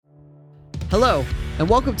Hello, and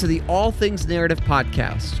welcome to the All Things Narrative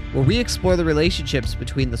podcast, where we explore the relationships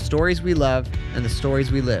between the stories we love and the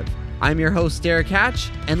stories we live. I'm your host, Derek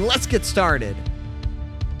Hatch, and let's get started.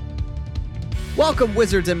 Welcome,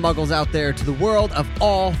 wizards and muggles out there, to the world of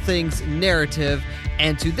all things narrative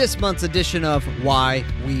and to this month's edition of Why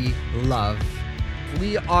We Love.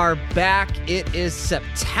 We are back. It is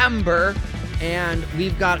September, and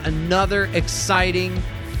we've got another exciting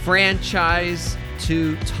franchise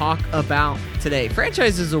to talk about today.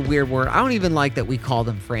 Franchise is a weird word. I don't even like that we call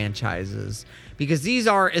them franchises because these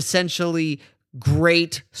are essentially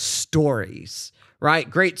great stories, right?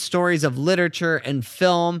 Great stories of literature and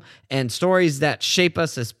film and stories that shape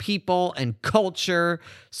us as people and culture.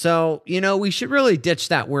 So, we should really ditch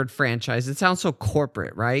that word franchise. It sounds so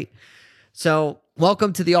corporate, right? So,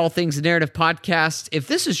 welcome to the All Things Narrative podcast. If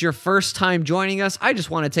this is your first time joining us, I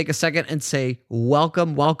just want to take a second and say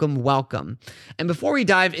welcome, welcome, welcome. And before we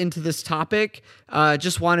dive into this topic,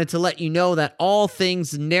 just wanted to let you know that All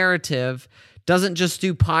Things Narrative doesn't just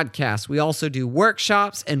do podcasts. We also do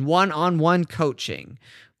workshops and one-on-one coaching.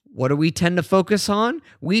 What do we tend to focus on?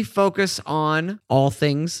 We focus on all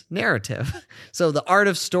things narrative. So the art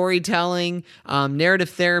of storytelling, narrative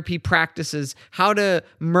therapy practices, how to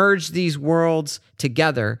merge these worlds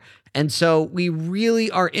together. And so we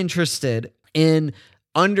really are interested in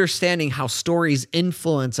understanding how stories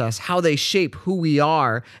influence us, how they shape who we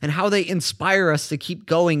are, and how they inspire us to keep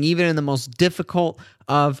going even in the most difficult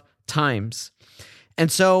of times.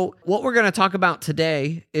 And so what we're going to talk about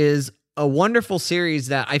today is a wonderful series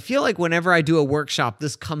that I feel like whenever I do a workshop,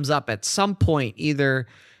 this comes up at some point, either,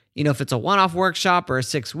 if it's a one-off workshop or a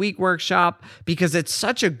 6-week workshop, because it's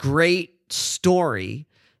such a great story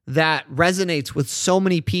that resonates with so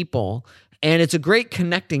many people, and it's a great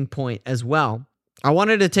connecting point as well. I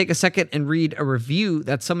wanted to take a second and read a review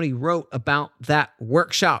that somebody wrote about that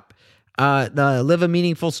workshop. The Live a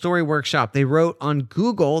Meaningful Story workshop. They wrote on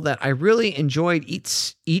Google that I really enjoyed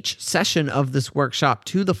each session of this workshop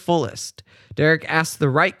to the fullest. Derek asked the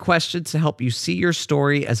right questions to help you see your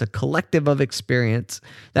story as a collective of experience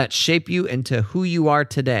that shape you into who you are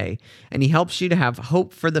today, and he helps you to have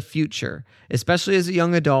hope for the future. Especially as a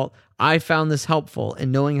young adult, I found this helpful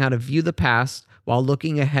in knowing how to view the past while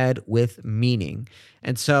looking ahead with meaning.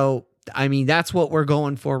 And so, that's what we're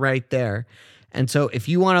going for right there. And so if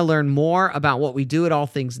you want to learn more about what we do at All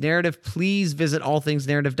Things Narrative, please visit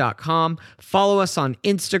allthingsnarrative.com. Follow us on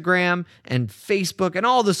Instagram and Facebook and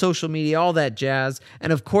all the social media, all that jazz.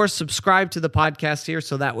 And of course, subscribe to the podcast here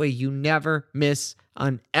so that way you never miss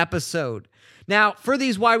an episode. Now, for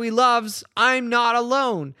these Why We Loves, I'm not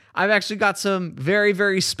alone. I've actually got some very,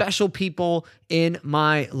 very special people in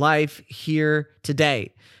my life here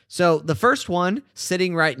today. So the first one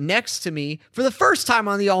sitting right next to me for the first time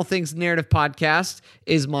on the All Things Narrative podcast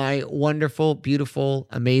is my wonderful, beautiful,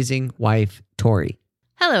 amazing wife, Tori.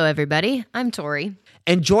 Hello, everybody. I'm Tori.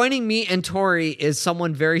 And joining me and Tori is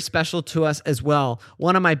someone very special to us as well.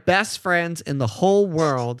 One of my best friends in the whole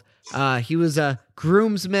world. He was a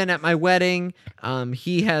groomsman at my wedding.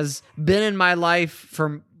 He has been in my life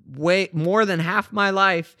for way more than half my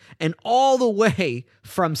life, and all the way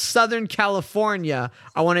from Southern California.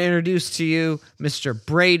 I want to introduce to you Mr.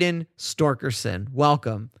 Braden Storkerson.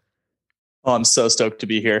 Welcome. Oh, I'm so stoked to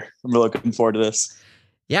be here. I'm really looking forward to this.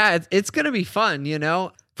 Yeah, it's going to be fun,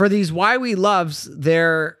 For these Why We Loves,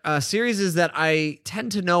 they're series that I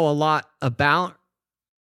tend to know a lot about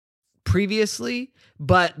previously,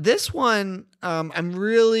 but this one, I'm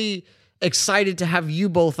really excited to have you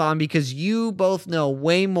both on because you both know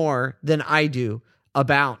way more than I do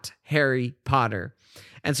about Harry Potter.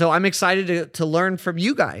 And so I'm excited to learn from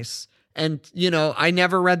you guys. And, I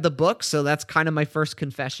never read the book, so that's kind of my first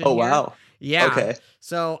confession. Oh, here. wow. Yeah. Okay.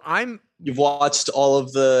 So You've watched all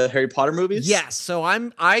of the Harry Potter movies? Yes. So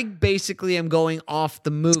I basically am going off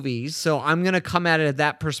the movies. So I'm going to come at it at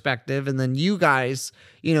that perspective. And then you guys,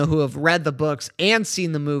 who have read the books and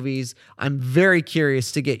seen the movies, I'm very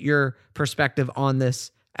curious to get your perspective on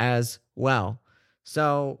this as well.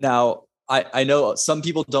 So now I know some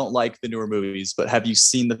people don't like the newer movies, but have you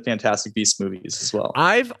seen the Fantastic Beasts movies as well?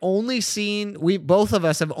 Both of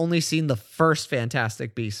us have only seen the first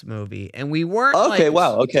Fantastic Beasts movie, and we weren't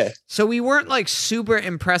Okay. So we weren't super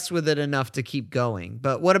impressed with it enough to keep going.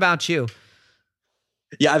 But what about you?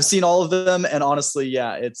 Yeah, I've seen all of them, and honestly,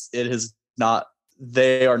 they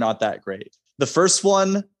are not that great. The first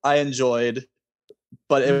one I enjoyed,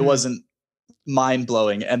 but it wasn't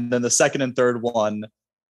mind-blowing. And then the second and third one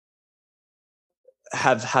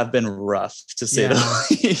have been rough, to say the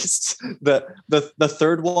least. The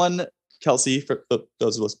third one, Kelsey, for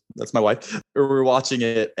those of us, that's my wife, we were watching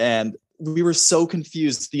it, and we were so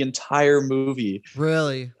confused the entire movie.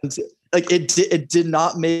 Really? Like it did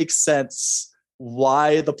not make sense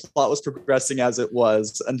why the plot was progressing as it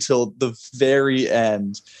was until the very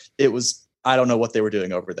end. It was, I don't know what they were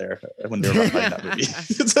doing over there when they were writing that movie,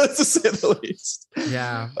 to say the least.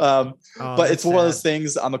 Yeah. But it's one of those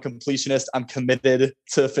things. I'm a completionist. I'm committed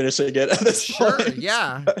to finishing it at this point.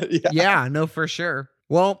 Yeah. Yeah, no, for sure.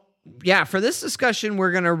 Well, yeah, for this discussion,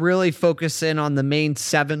 we're going to really focus in on the main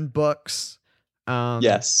 7 books.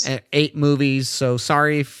 Yes. And 8 movies. So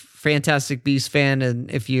sorry, Fantastic Beasts fan,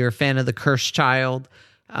 and if you're a fan of The Cursed Child,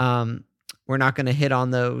 we're not going to hit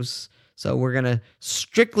on those. So we're going to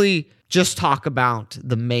strictly just talk about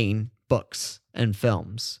the main books and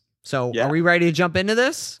films. So Are we ready to jump into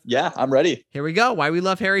this? Yeah, I'm ready. Here we go. Why We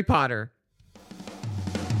Love Harry Potter.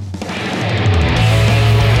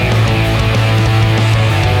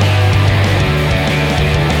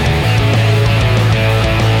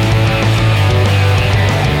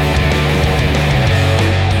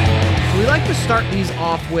 To start these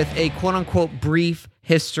off with a quote-unquote brief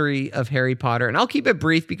history of Harry Potter, and I'll keep it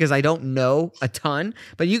brief because I don't know a ton,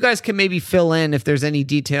 but you guys can maybe fill in if there's any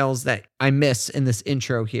details that I miss in this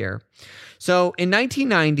intro here. So in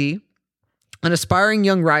 1990, an aspiring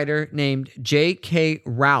young writer named J.K.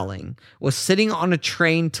 Rowling was sitting on a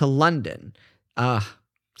train to London.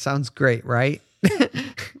 Sounds great, right?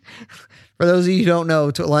 For those of you who don't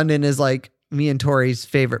know, London is like me and Tori's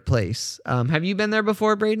favorite place. Have you been there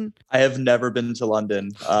before, Braden? I have never been to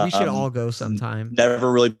London. We should all go sometime.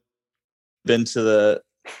 Never really been to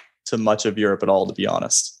much of Europe at all, to be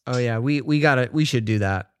honest. Oh yeah, we should do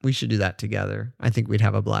that. We should do that together. I think we'd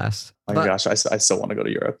have a blast. Oh my gosh, I still want to go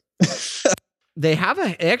to Europe. They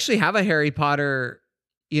actually have a Harry Potter,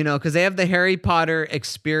 because they have the Harry Potter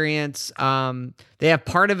experience. They have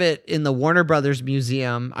part of it in the Warner Brothers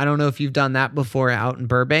Museum. I don't know if you've done that before out in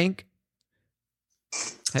Burbank.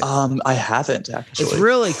 I haven't actually. It's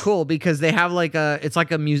really cool because they have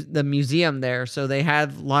the museum there. So they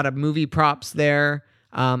had a lot of movie props there.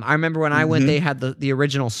 I remember when I went, they had the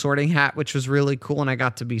original Sorting Hat, which was really cool, and I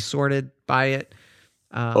got to be sorted by it.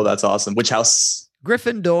 Oh, that's awesome. Which house?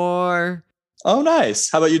 Gryffindor. Oh, nice.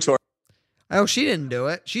 How about you, Tor? Oh, she didn't do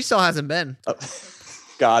it. She still hasn't been. Oh,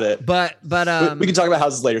 got it. But we can talk about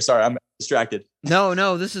houses later. Sorry, I'm distracted.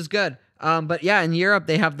 No, this is good. But yeah, in Europe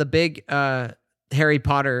they have the big Harry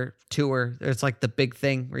Potter tour. It's like the big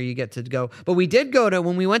thing where you get to go. But we did go to,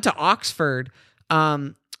 when we went to Oxford,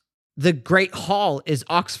 the Great Hall is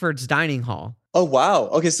Oxford's dining hall. Oh, wow.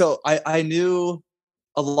 Okay, so I knew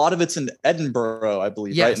a lot of it's in Edinburgh, I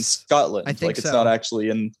believe, right? In Scotland. I think it's not actually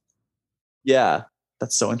in... Yeah,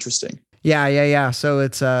 that's so interesting. Yeah. So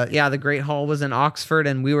it's, the Great Hall was in Oxford,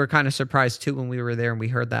 and we were kind of surprised too when we were there and we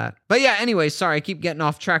heard that. But yeah, anyway, sorry, I keep getting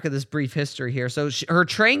off track of this brief history here. So her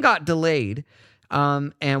train got delayed.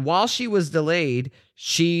 And while she was delayed,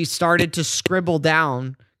 she started to scribble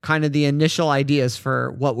down kind of the initial ideas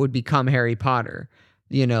for what would become Harry Potter.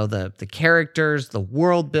 The characters, the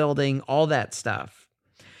world building, all that stuff.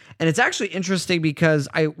 And it's actually interesting because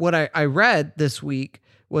what I read this week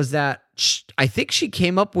was that I think she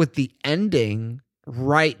came up with the ending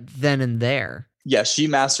right then and there. Yeah, she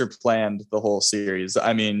master planned the whole series.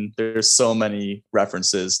 I mean, there's so many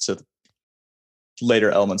references to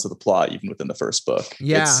later elements of the plot, even within the first book.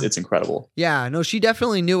 Yeah. It's incredible. Yeah, no, she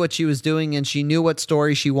definitely knew what she was doing, and she knew what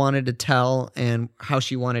story she wanted to tell and how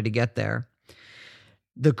she wanted to get there.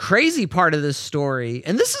 The crazy part of this story,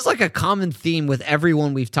 and this is like a common theme with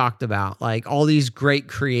everyone we've talked about, like all these great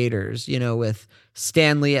creators, with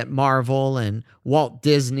Stan Lee at Marvel and Walt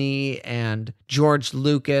Disney and George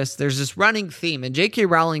Lucas. There's this running theme, and J.K.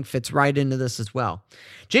 Rowling fits right into this as well.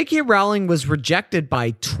 J.K. Rowling was rejected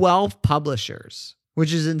by 12 publishers,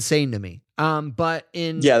 which is insane to me.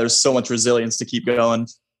 There's so much resilience to keep going.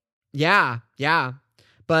 Yeah.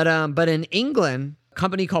 But in England, a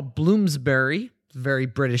company called Bloomsbury, very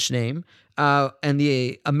British name, and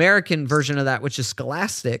the American version of that, which is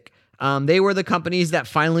Scholastic, they were the companies that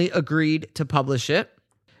finally agreed to publish it.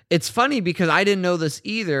 It's funny because I didn't know this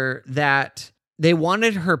either, that they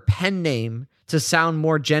wanted her pen name to sound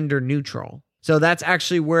more gender neutral. So that's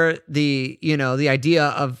actually where the idea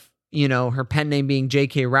of, her pen name being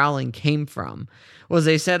J.K. Rowling came from, was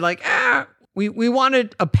they said we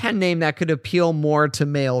wanted a pen name that could appeal more to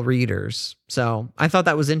male readers. So I thought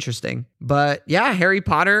that was interesting. But yeah, Harry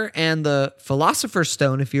Potter and the Philosopher's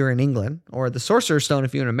Stone, if you're in England, or the Sorcerer's Stone,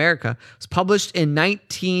 if you're in America, was published in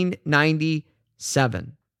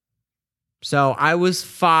 1997. So I was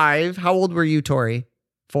 5. How old were you, Tori?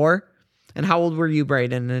 4? And how old were you,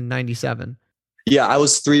 Braden, in 97? Yeah, I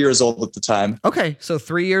was 3 years old at the time. Okay, so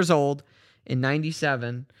 3 years old in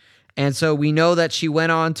 97. And so we know that she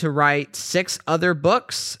went on to write 6 other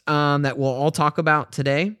books that we'll all talk about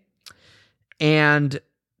today. And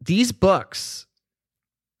these books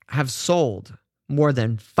have sold more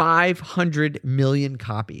than 500 million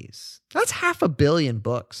copies. That's 500 million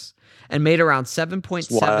books, and made around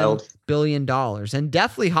 $7.7 billion. And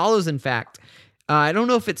Deathly Hallows, in fact, I don't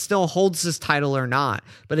know if it still holds this title or not,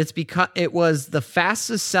 but it's because it was the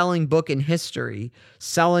fastest selling book in history,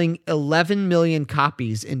 selling 11 million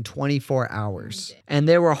copies in 24 hours. And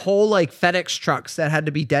there were whole like FedEx trucks that had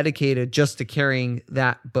to be dedicated just to carrying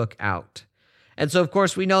that book out. And so, of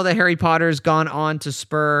course, we know that Harry Potter's gone on to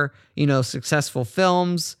spur, successful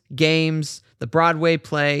films, games, the Broadway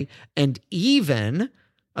play, and even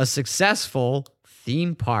a successful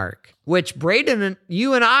theme park, which Braden,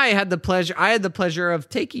 you and I had the pleasure of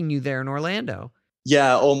taking you there in Orlando.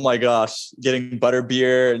 Yeah. Oh my gosh. Getting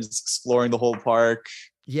butterbeer and just exploring the whole park.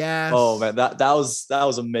 Yes. Oh man, that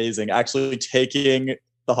was amazing. Actually taking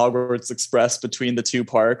the Hogwarts Express between the 2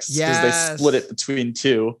 parks, because they split it between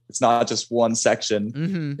 2. It's not just one section.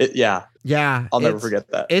 Mm-hmm. Yeah. I'll never forget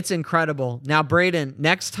that. It's incredible. Now, Braden,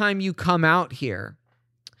 next time you come out here,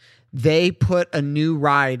 they put a new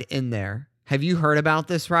ride in there. Have you heard about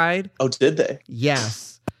this ride? Oh, did they?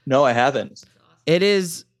 Yes. No, I haven't. It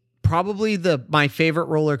is probably my favorite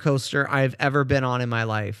roller coaster I've ever been on in my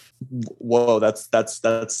life. Whoa, that's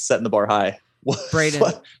setting the bar high. Braden,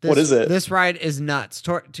 what is it? This ride is nuts.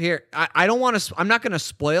 Here, I don't want to. I'm not going to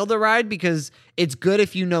spoil the ride because it's good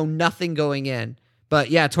if you know nothing going in.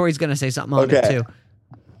 But yeah, Tori's going to say something on it too.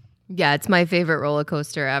 Yeah, it's my favorite roller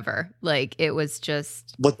coaster ever. Like, it was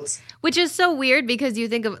just... Which is so weird because you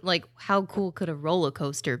think of, like, how cool could a roller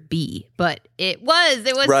coaster be? But it was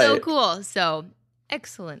right. So cool. So,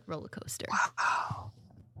 excellent roller coaster. Wow.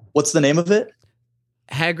 What's the name of it?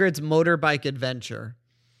 Hagrid's Motorbike Adventure.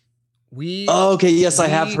 Okay, yes, I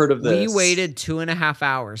have heard of this. We waited 2.5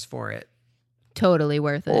 hours for it. Totally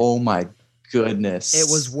worth it. Oh, my goodness.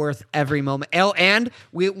 It was worth every moment. And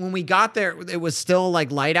when we got there, it was still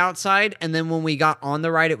like light outside. And then when we got on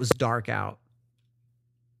the ride, it was dark out.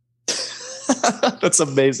 That's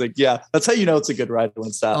amazing. Yeah. That's how you know it's a good ride when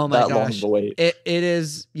it's that long of a wait. It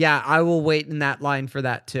is. Yeah. I will wait in that line for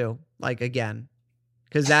that too. Like again,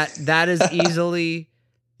 because that is easily,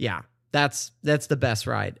 that's the best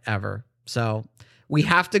ride ever. So we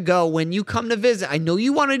have to go when you come to visit. I know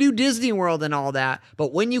you want to do Disney World and all that,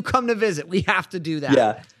 but when you come to visit, we have to do that.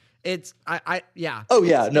 Yeah. It's yeah. Oh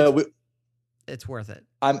yeah. It's worth it.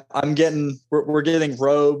 We're getting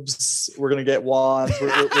robes. We're going to get wands.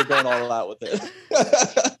 We're going all out with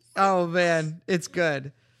it. Oh man, it's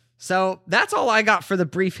good. So that's all I got for the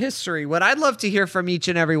brief history. What I'd love to hear from each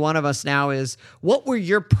and every one of us now is, what were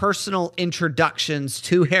your personal introductions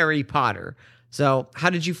to Harry Potter? So how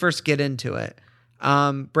did you first get into it?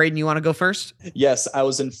 Braden, you want to go first? Yes, I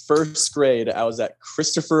was in first grade. I was at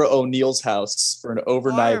Christopher O'Neill's house for an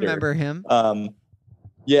overnighter. I remember him. I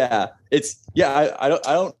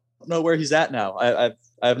don't know where he's at now.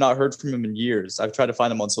 I have not heard from him in years. I've tried to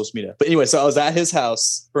find him on social media. But anyway, so I was at his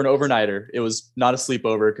house for an overnighter. It was not a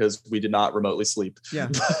sleepover because we did not remotely sleep. Yeah.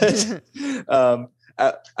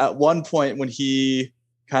 But at one point when he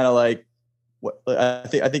kind of like, I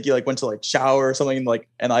think he like went to like shower or something,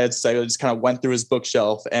 and I just kind of went through his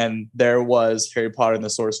bookshelf, and there was Harry Potter and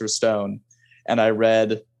the Sorcerer's Stone, and I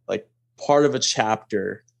read like part of a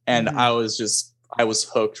chapter, and I was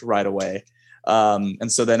hooked right away.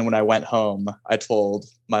 And so then when I went home, I told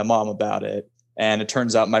my mom about it, and it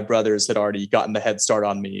turns out my brothers had already gotten the head start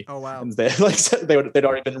on me. Oh wow! And they'd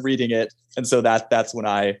already been reading it, and so that's when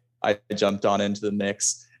I jumped on into the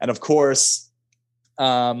mix, and of course.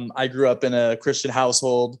 I grew up in a Christian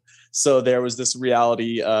household, so there was this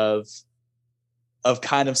reality of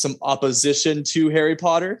kind of some opposition to Harry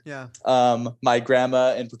Potter. Yeah. My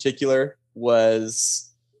grandma in particular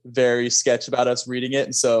was very sketchy about us reading it,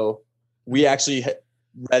 and so we actually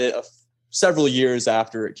read it several years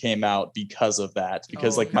after it came out because of that.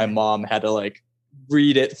 Because my mom had to like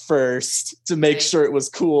read it first to make sure it was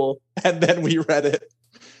cool, and then we read it.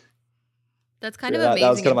 That's kind of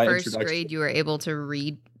amazing. In first grade, you were able to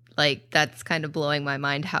read. Like, that's kind of blowing my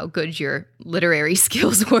mind how good your literary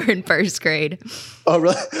skills were in first grade. Oh,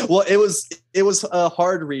 really? Well, it was a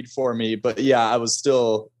hard read for me, but yeah, I was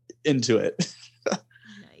still into it.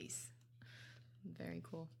 Nice. Very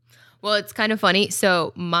cool. Well, it's kind of funny.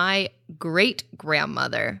 So my great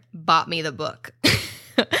grandmother bought me the book.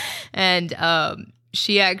 And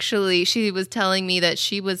she was telling me that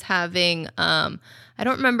she was having, I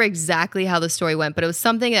don't remember exactly how the story went, but it was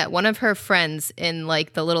something that one of her friends in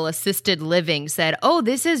like the little assisted living said, "Oh,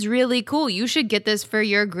 this is really cool. You should get this for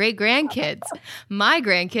your great grandkids. My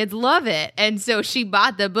grandkids love it." And so she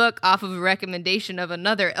bought the book off of a recommendation of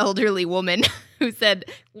another elderly woman who said,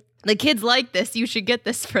 "The kids like this. You should get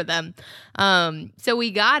this for them." So we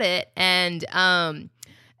got it. And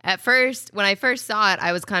at first, when I first saw it,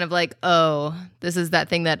 I was kind of like, oh, this is that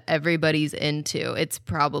thing that everybody's into. It's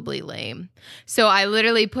probably lame. So I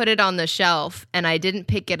literally put it on the shelf and I didn't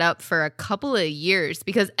pick it up for a couple of years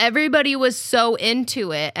because everybody was so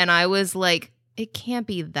into it. And I was like, it can't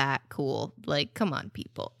be that cool. Like, come on,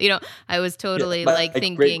 people. You know, I was totally like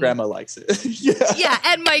thinking. Great grandma likes it. Yeah,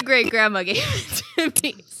 and my great grandma gave it to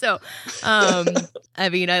me. So, I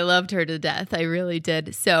mean, I loved her to death. I really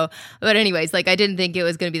did. So, but anyways, like I didn't think it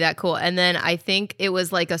was going to be that cool. And then I think it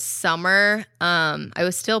was like a summer. I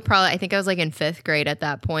was still I think I was like in 5th grade at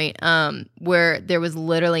that point, where there was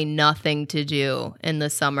literally nothing to do in the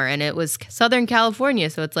summer. And it was Southern California.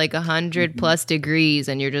 So it's like 100 plus degrees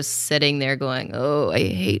and you're just sitting there going, oh, I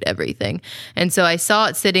hate everything. And so I saw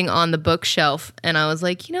it sitting on the bookshelf and I was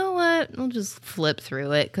like, you know what? I'll just flip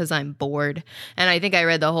through it because I'm bored. And I think I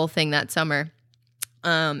read the whole thing that summer.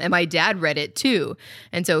 And my dad read it too.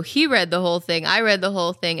 And so he read the whole thing. I read the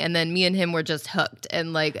whole thing. And then me and him were just hooked.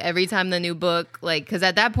 And like every time the new book, like, because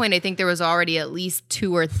at that point, I think there was already at least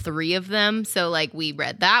 2 or 3 of them. So like we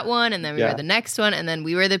read that one and then we read the next one. And then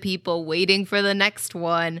we were the people waiting for the next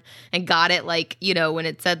one and got it like, you know, when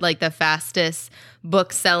it said like the fastest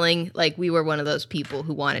book selling, like we were one of those people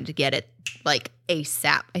who wanted to get it like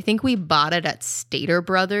ASAP. I think we bought it at Stater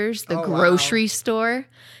Brothers, the grocery store.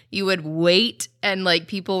 You would wait and like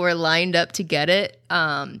people were lined up to get it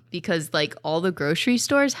because like all the grocery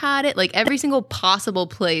stores had it. Like every single possible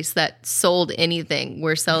place that sold anything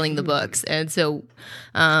were selling the books. And so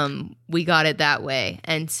we got it that way.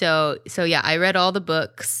 And so yeah, I read all the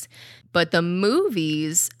books, but the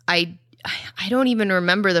movies, I don't even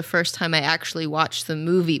remember the first time I actually watched the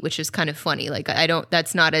movie, which is kind of funny. Like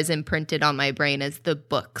that's not as imprinted on my brain as the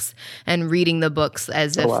books and reading the books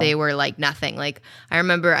as if they were like nothing. Like I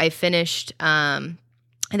remember I finished, I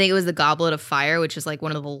think it was The Goblet of Fire, which is like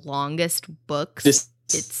one of the longest books.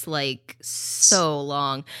 It's like so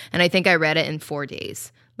long. And I think I read it in 4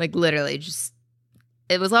 days, like literally just.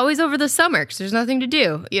 It was always over the summer because there's nothing to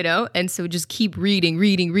do, you know? And so just keep reading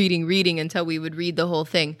until we would read the whole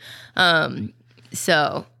thing.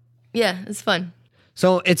 So, yeah, it's fun.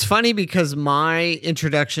 So it's funny because my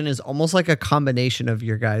introduction is almost like a combination of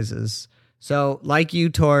your guys's. So like you,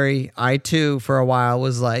 Tori, I too, for a while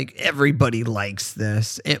was like, everybody likes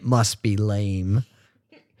this. It must be lame.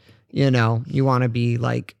 You know, you want to be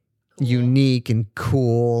like unique and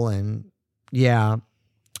cool and yeah.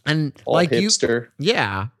 And all like hipster.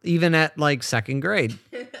 Even at like 2nd grade.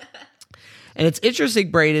 And it's interesting,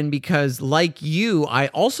 Braden, because like you, I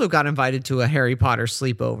also got invited to a Harry Potter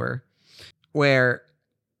sleepover where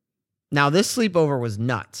now this sleepover was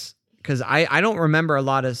nuts because I don't remember a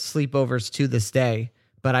lot of sleepovers to this day,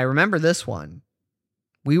 but I remember this one.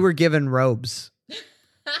 We were given robes.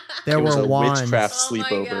 There were wands. Witchcraft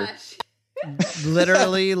sleepover.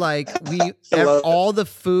 Literally, like all the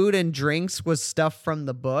food and drinks was stuff from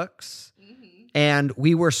the books, and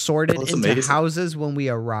we were sorted into amazing. Houses when we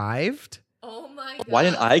arrived. Oh my god! Why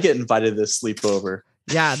didn't I get invited to this sleepover?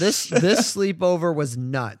 Yeah, this sleepover was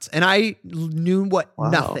nuts, and I knew what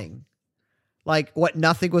nothing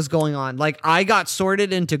was going on. Like I got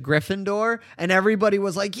sorted into Gryffindor, and everybody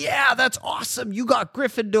was like, "Yeah, that's awesome! You got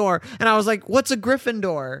Gryffindor," and I was like, "What's a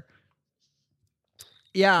Gryffindor?"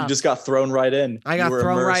 Yeah, you just got thrown right in. I got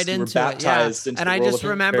thrown right into it. Yeah, and I just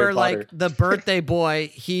remember like the birthday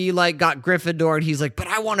boy. He like got Gryffindor, and he's like, "But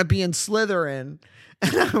I want to be in Slytherin."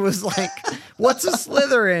 And I was like, "What's a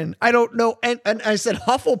Slytherin? I don't know." And I said,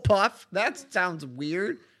 "Hufflepuff." That sounds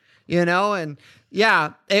weird, you know. And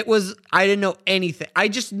yeah, it was. I didn't know anything. I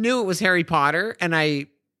just knew it was Harry Potter, and I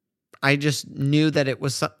just knew that it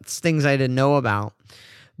was things I didn't know about.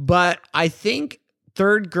 But I think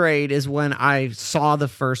 3rd grade is when I saw the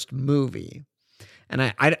first movie.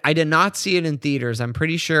 And I did not see it in theaters. I'm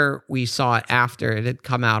pretty sure we saw it after it had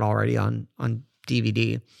come out already on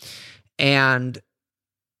DVD. And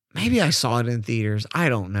maybe I saw it in theaters. I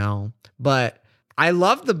don't know. But I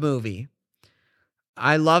loved the movie.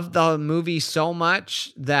 I loved the movie so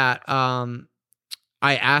much that I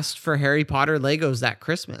asked for Harry Potter Legos that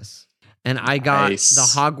Christmas. And I got the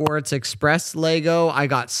Hogwarts Express Lego. I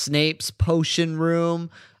got Snape's potion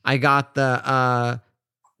room. I got the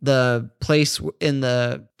place in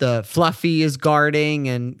the Fluffy is guarding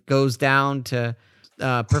and goes down to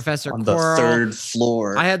Professor on Quirrell. The third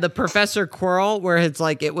floor. I had the Professor Quirrell where it's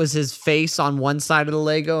like it was his face on one side of the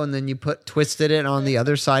Lego, and then you twisted it, and on the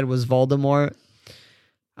other side was Voldemort.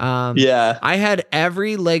 Yeah. I had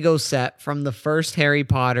every Lego set from the first Harry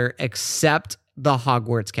Potter except the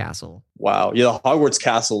Hogwarts castle. Wow. Yeah, the Hogwarts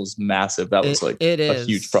castle was massive. That was a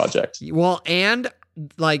huge project. Well, and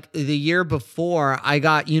like the year before, I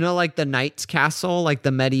got, like the Knights castle, like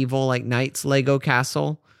the medieval like Knights Lego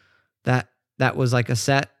castle. That was like a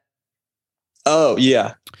set. Oh,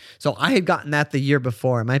 yeah. So I had gotten that the year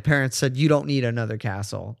before. My parents said, you don't need another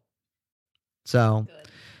castle. So,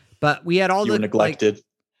 but we had all you were neglected.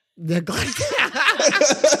 Neglected.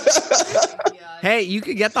 Hey, you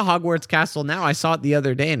could get the Hogwarts castle now. I saw it the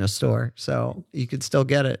other day in a store, so you could still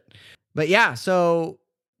get it. But yeah, so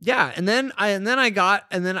yeah, and then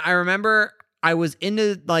I remember I was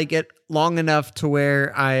into like it long enough to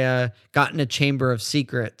where I got into Chamber of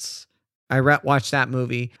Secrets. I watched that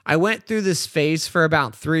movie. I went through this phase for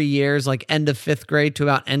about 3 years, like end of 5th grade to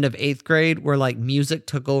about end of 8th grade, where like music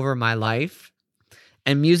took over my life.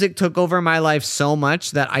 And music took over my life so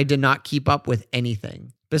much that I did not keep up with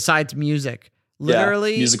anything besides music.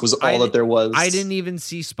 Literally, music was all that there was. I didn't even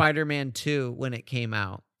see Spider-Man 2 when it came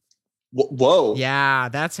out. Whoa. Yeah,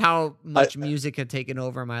 that's how much music had taken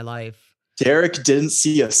over my life. Derek didn't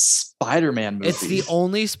see a Spider-Man movie. It's the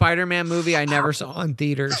only Spider-Man movie I never saw in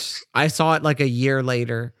theaters. I saw it like a year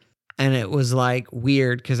later, and it was like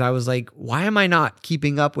weird because I was like, why am I not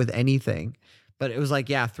keeping up with anything? But it was like,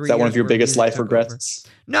 3 years. Is that one of your biggest life regrets?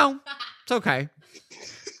 Over. No, it's okay.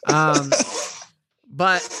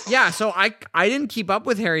 But yeah, so I didn't keep up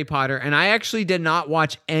with Harry Potter, and I actually did not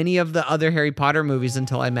watch any of the other Harry Potter movies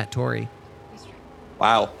until I met Tori.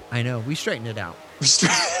 Wow. I know. We straightened it out.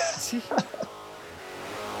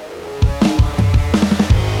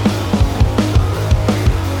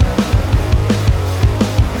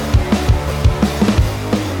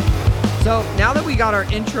 So now that we got our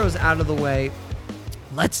intros out of the way,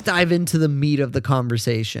 let's dive into the meat of the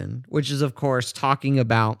conversation, which is, of course, talking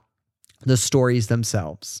about the stories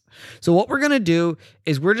themselves. So what we're going to do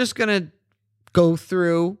is we're just going to go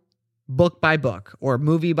through book by book or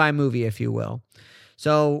movie by movie, if you will.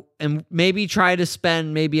 So, and maybe try to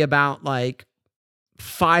spend maybe about like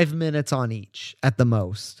 5 minutes on each at the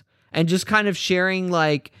most, and just kind of sharing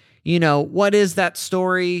like, what is that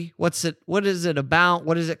story? What is it about?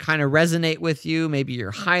 What does it kind of resonate with you? Maybe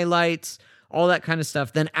your highlights, all that kind of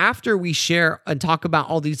stuff. Then after we share and talk about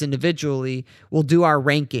all these individually, we'll do our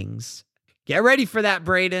rankings. Get ready for that,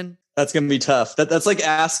 Braden. That's going to be tough. That's like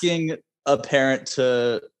asking a parent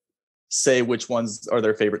to say which ones are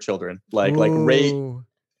their favorite children. Like rate,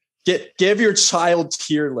 give your child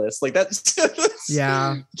tier list. Like that's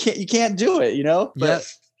yeah. You can't do it,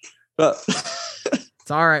 But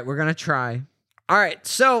it's all right. We're going to try. All right.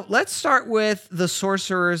 So let's start with the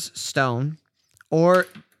Sorcerer's Stone, or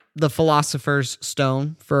the Philosopher's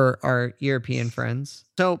Stone for our European friends.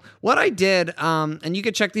 So what I did, and you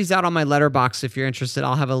can check these out on my Letterboxd if you're interested.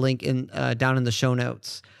 I'll have a link down in the show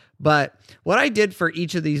notes. But what I did for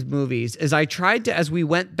each of these movies is I tried to, as we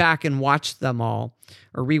went back and watched them all,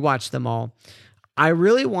 or rewatched them all, I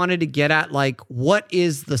really wanted to get at like, what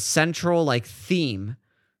is the central like theme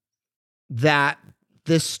that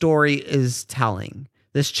this story is telling?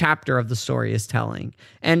 This chapter of the story is telling.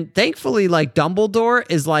 And thankfully, like Dumbledore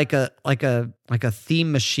is like a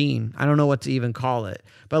theme machine. I don't know what to even call it.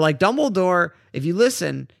 But like Dumbledore, if you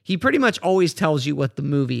listen, he pretty much always tells you what the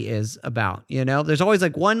movie is about. There's always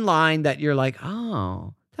like one line that you're like,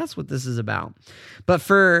 oh, that's what this is about. But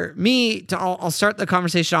for me, I'll start the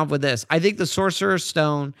conversation off with this. I think the Sorcerer's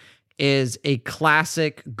Stone is a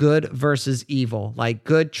classic good versus evil, like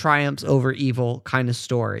good triumphs over evil kind of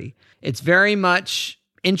story. It's very much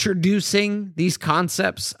introducing these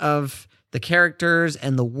concepts of the characters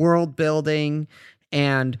and the world building,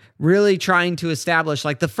 and really trying to establish,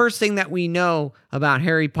 like, the first thing that we know about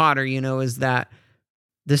Harry Potter, is that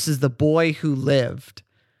this is the boy who lived,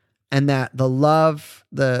 and that the love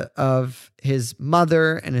of his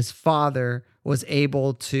mother and his father was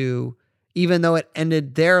able to, even though it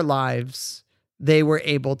ended their lives, they were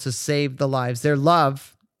able to save the lives. Their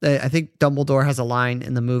love, I think Dumbledore has a line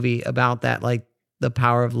in the movie about that, like the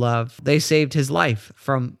power of love. They saved his life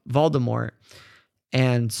from Voldemort.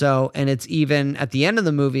 And it's even at the end of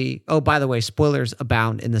the movie. Oh, by the way, spoilers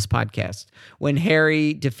abound in this podcast. When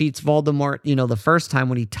Harry defeats Voldemort, the first time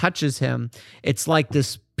when he touches him, it's like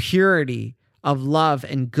this purity of love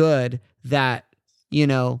and good that,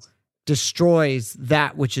 destroys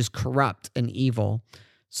that which is corrupt and evil.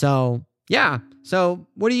 So, yeah. So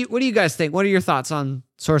what do you guys think? What are your thoughts on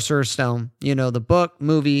Sorcerer's Stone? The book,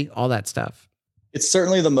 movie, all that stuff. It's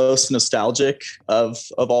certainly the most nostalgic of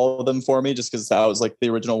all of them for me, just because that was like the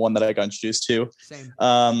original one that I got introduced to. Same.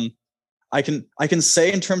 I can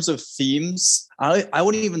say in terms of themes, I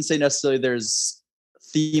wouldn't even say necessarily there's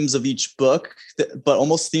themes of each book, but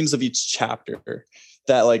almost themes of each chapter.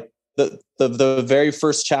 That like the very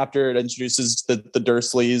first chapter, it introduces the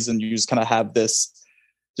Dursleys, and you just kind of have this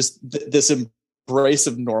embrace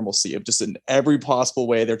of normalcy, of just in every possible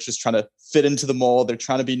way they're just trying to fit into the mold. They're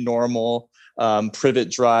trying to be normal.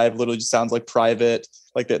 Privet Drive literally just sounds like private,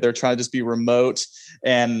 like they're trying to just be remote.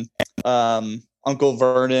 And Uncle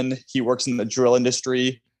Vernon, he works in the drill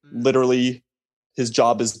industry. Literally, his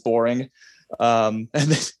job is boring. And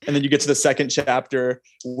then you get to the second chapter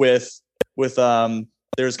with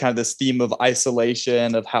there's kind of this theme of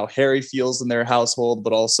isolation, of how Harry feels in their household,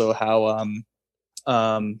 but also how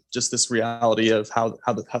just this reality of how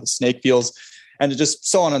the snake feels, and just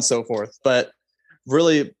so on and so forth. But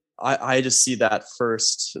really, I just see that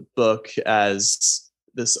first book as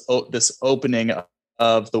this opening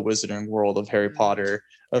of the wizarding world of Harry Potter,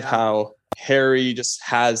 of how Harry just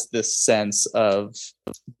has this sense of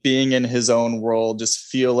being in his own world, just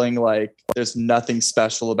feeling like there's nothing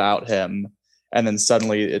special about him. And then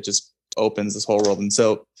suddenly it just opens this whole world. And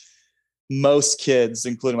so most kids,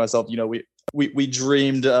 including myself, we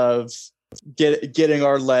dreamed of getting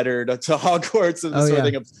our letter to Hogwarts and sort of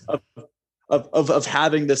thing of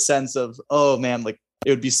having this sense of, oh man, like it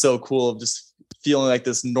would be so cool of just feeling like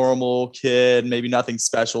this normal kid, maybe nothing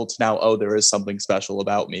special, to now, oh, there is something special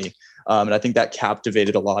about me. And I think that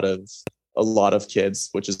captivated a lot of kids,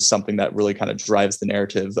 which is something that really kind of drives the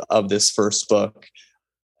narrative of this first book,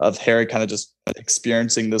 of Harry kind of just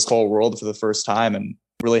experiencing this whole world for the first time and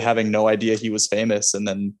really having no idea he was famous, and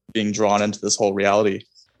then being drawn into this whole reality.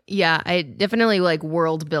 Yeah, I definitely like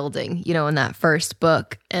world building, in that first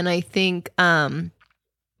book. And I think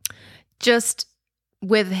just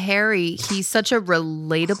with Harry, he's such a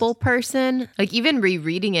relatable person. Like even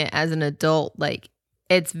rereading it as an adult, like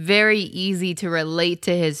it's very easy to relate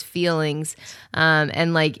to his feelings.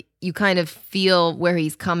 And like you kind of feel where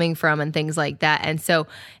he's coming from and things like that. And so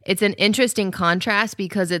it's an interesting contrast,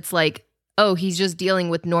 because it's like, oh, he's just dealing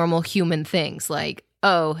with normal human things. Like,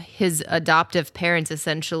 oh, his adoptive parents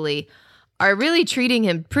essentially are really treating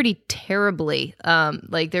him pretty terribly.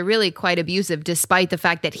 Like they're really quite abusive, despite the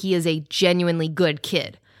fact that he is a genuinely good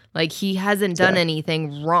kid. Like he hasn't done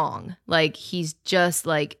anything wrong. Like he's just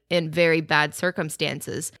like in very bad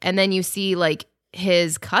circumstances. And then you see like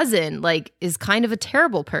his cousin like is kind of a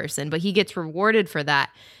terrible person, but he gets rewarded for that.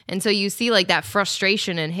 And so you see like that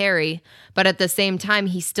frustration in Harry, but at the same time,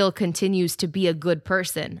 he still continues to be a good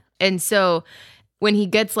person. And so when he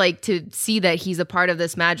gets like to see that he's a part of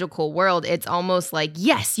this magical world, it's almost like,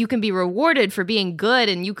 yes, you can be rewarded for being good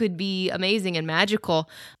and you could be amazing and magical.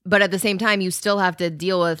 But at the same time, you still have to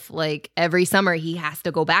deal with like every summer he has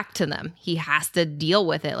to go back to them. He has to deal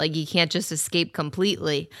with it. Like he can't just escape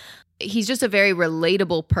completely. He's just a very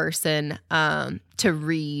relatable person to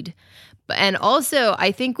read. And also,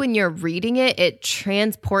 I think when you're reading it, it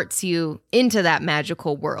transports you into that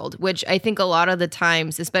magical world, which I think a lot of the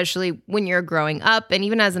times, especially when you're growing up and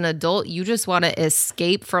even as an adult, you just want to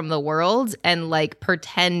escape from the world and like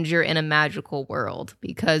pretend you're in a magical world,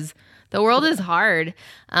 because the world is hard.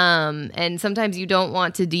 And sometimes you don't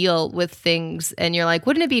want to deal with things and you're like,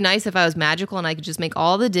 wouldn't it be nice if I was magical and I could just make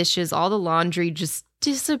all the dishes, all the laundry just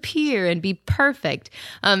disappear and be perfect.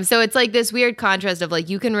 So it's like this weird contrast of like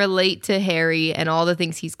you can relate to Harry and all the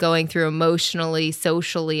things he's going through emotionally,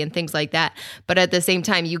 socially, and things like that. But at the same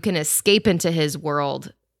time, you can escape into his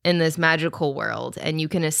world, in this magical world, and you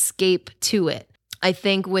can escape to it. I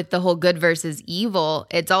think with the whole good versus evil,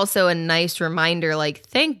 it's also a nice reminder, like,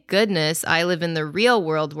 thank goodness I live in the real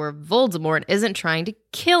world where Voldemort isn't trying to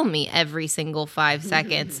kill me every single 5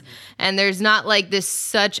 seconds. And there's not like this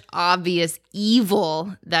such obvious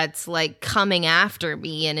evil that's like coming after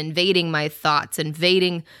me and invading my thoughts,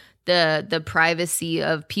 invading the privacy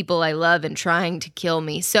of people I love and trying to kill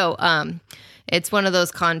me. So it's one of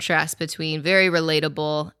those contrasts between very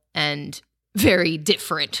relatable and very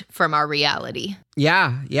different from our reality.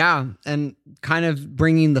 Yeah. And kind of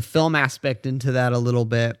bringing the film aspect into that a little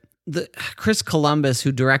bit. Chris Columbus,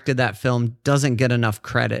 who directed that film, doesn't get enough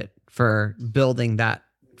credit for building that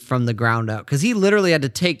from the ground up, because he literally had to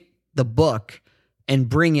take the book and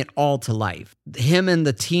bring it all to life. Him and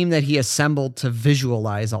the team that he assembled to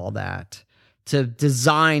visualize all that, to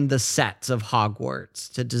design the sets of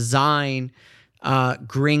Hogwarts, to design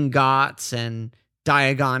Gringotts and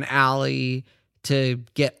Diagon Alley, to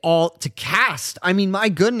cast. I mean, my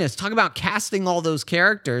goodness, talk about casting all those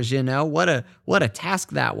characters, what a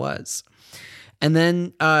task that was. and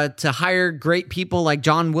then to hire great people like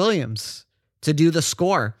John Williams to do the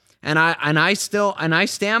score. And I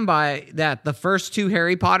stand by that. The first 2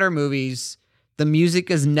 Harry Potter movies, the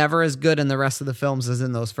music is never as good in the rest of the films as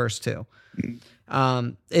in those first 2.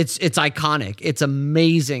 It's iconic. It's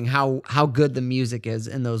amazing how good the music is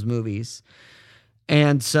in those movies.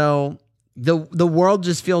 And so the world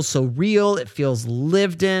just feels so real. It feels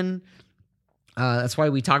lived in. That's why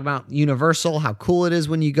we talk about Universal, how cool it is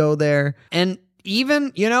when you go there. And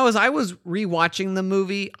even, as I was rewatching the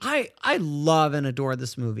movie, I love and adore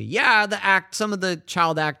this movie. Yeah, some of the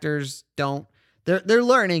child actors don't. They're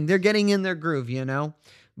learning. They're getting in their groove,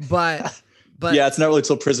 But yeah, it's not really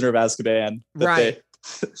till Prisoner of Azkaban that right.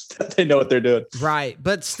 they know what they're doing. Right.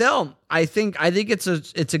 But still, I think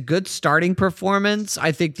it's a good starting performance.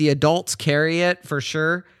 I think the adults carry it for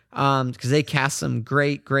sure. Because they cast some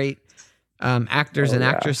great actors and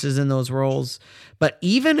actresses in those roles. But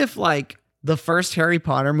even if like the first Harry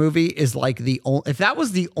Potter movie is like if that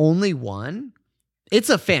was the only one, it's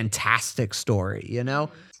a fantastic story,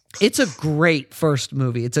 It's a great first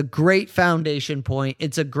movie. It's a great foundation point.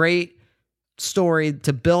 It's a great story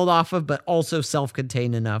to build off of, but also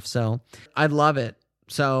self-contained enough. So I love it.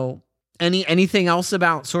 So anything else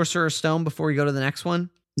about Sorcerer's Stone before we go to the next one?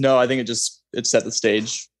 No, I think it set the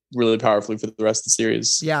stage really powerfully for the rest of the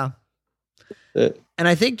series. Yeah. And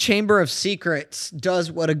I think Chamber of Secrets does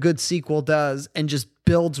what a good sequel does and just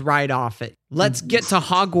builds right off it. Let's get to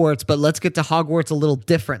Hogwarts, but let's get to Hogwarts a little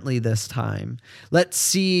differently this time. Let's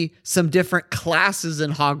see some different classes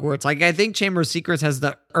in Hogwarts. Like, I think Chamber of Secrets has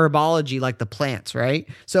the herbology, like the plants, right?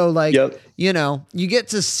 So like, you get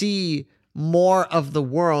to see more of the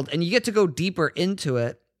world and you get to go deeper into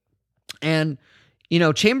it. And,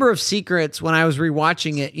 Chamber of Secrets, when I was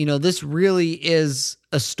rewatching it, this really is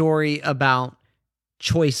a story about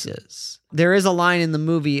choices. There is a line in the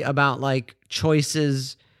movie about like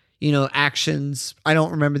choices, actions. I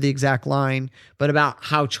don't remember the exact line, but about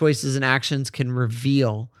how choices and actions can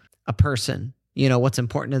reveal a person, what's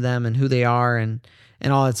important to them and who they are and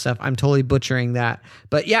all that stuff. I'm totally butchering that.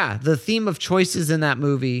 But yeah, the theme of choices in that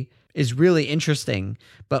movie is really interesting.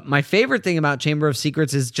 But my favorite thing about Chamber of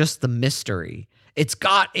Secrets is just the mystery. It's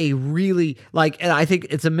got a really, I think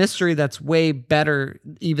it's a mystery that's way better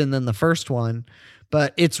even than the first one,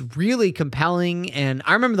 but it's really compelling. And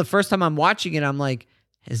I remember the first time I'm watching it, I'm like,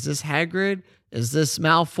 is this Hagrid? Is this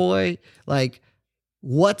Malfoy? Like,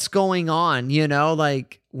 what's going on,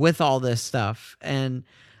 with all this stuff? And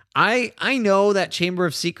I know that Chamber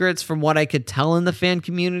of Secrets, from what I could tell in the fan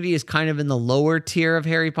community, is kind of in the lower tier of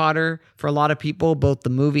Harry Potter for a lot of people, both the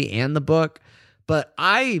movie and the book. But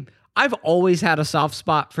I've always had a soft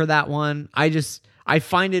spot for that one. I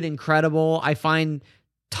find it incredible. I find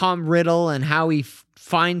Tom Riddle and how he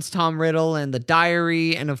finds Tom Riddle and the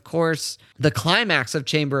diary. And of course, the climax of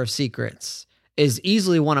Chamber of Secrets is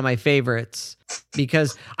easily one of my favorites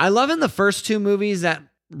because I love in the first 2 movies that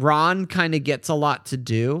Ron kind of gets a lot to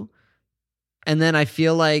do. And then I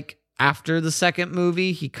feel like after the second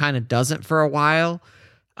movie, he kind of doesn't for a while.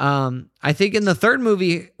 I think in the third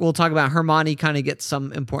movie, we'll talk about Hermione kind of gets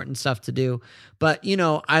some important stuff to do. But,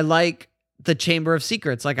 I like the Chamber of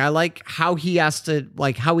Secrets. Like, I like how he has to,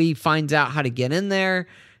 how he finds out how to get in there.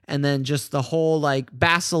 And then just the whole,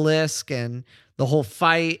 basilisk and the whole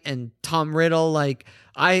fight and Tom Riddle.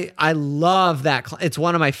 I love that. It's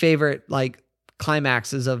one of my favorite,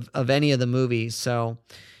 climaxes of any of the movies. So,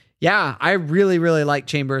 yeah, I really, really like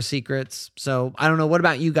Chamber of Secrets. So, I don't know. What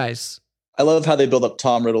about you guys? I love how they build up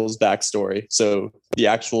Tom Riddle's backstory. So the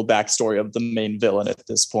actual backstory of the main villain at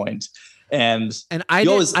this point. And I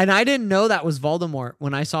didn't know that was Voldemort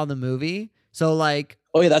when I saw the movie. So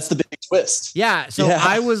oh yeah, that's the big twist. Yeah. So yeah.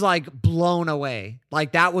 I was blown away.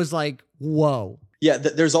 That was whoa. Yeah.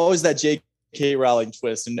 There's always that J.K. Rowling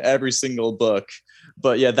twist in every single book.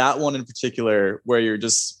 But yeah, that one in particular where you're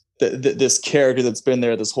just this character that's been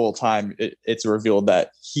there this whole time. It's revealed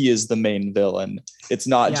that he is the main villain. It's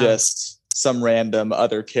not just some random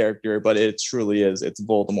other character, but it truly is. It's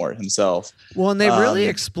Voldemort himself. Well, and they really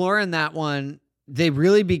explore in that one. They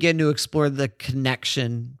really begin to explore the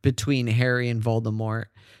connection between Harry and Voldemort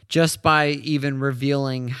just by even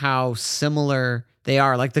revealing how similar they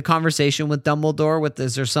are. Like the conversation with Dumbledore with,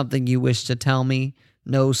 is there something you wish to tell me?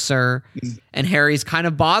 No, sir. And Harry's kind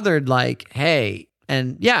of bothered hey,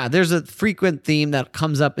 and yeah, there's a frequent theme that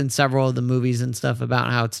comes up in several of the movies and stuff about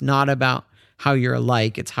how it's not about how you're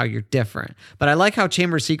alike, it's how you're different. But I like how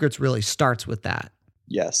Chamber of Secrets really starts with that.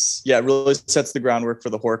 Yes. Yeah, it really sets the groundwork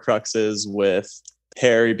for the Horcruxes with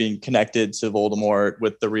Harry being connected to Voldemort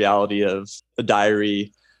with the reality of the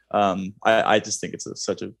diary. I just think it's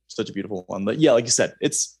such a beautiful one. But yeah, like you said,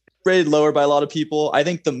 it's rated lower by a lot of people. I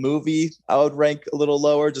think the movie I would rank a little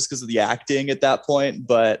lower just because of the acting at that point.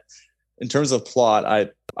 But in terms of plot,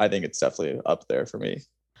 I think it's definitely up there for me.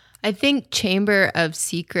 I think Chamber of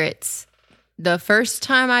Secrets, the first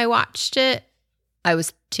time I watched it, I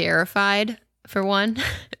was terrified, for one.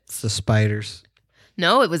 It's the spiders.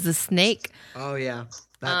 No, it was the snake. Oh, yeah.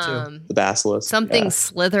 That too. The basilisk. Something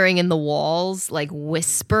slithering in the walls, like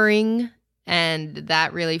whispering. And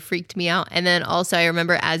that really freaked me out. And then also I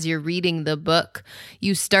remember as you're reading the book,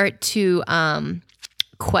 you start to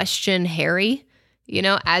question Harry. You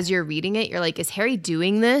know, as you're reading it, you're like, is Harry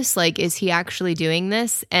doing this? Like, is he actually doing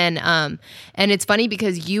this? And it's funny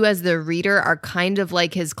because you as the reader are kind of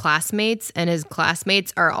like his classmates, and his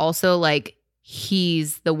classmates are also like,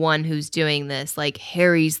 he's the one who's doing this. Like,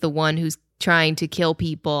 Harry's the one who's trying to kill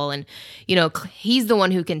people. And, you know, he's the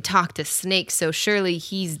one who can talk to snakes. So surely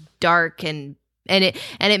he's dark, and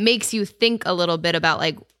it makes you think a little bit about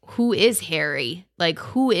like, who is Harry? Like,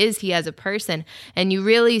 who is he as a person? And you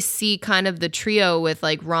really see kind of the trio with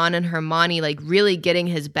like Ron and Hermione, like really getting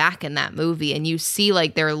his back in that movie. And you see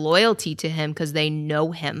like their loyalty to him because they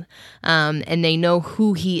know him, and they know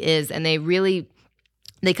who he is. And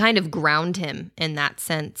they kind of ground him in that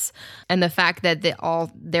sense. And the fact that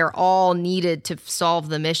they're all needed to solve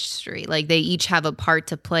the mystery. Like, they each have a part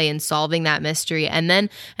to play in solving that mystery. And then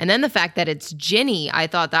the fact that it's Ginny, I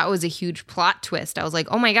thought that was a huge plot twist. I was like,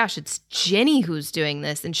 oh my gosh, it's Ginny who's doing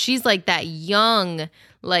this. And she's like that young,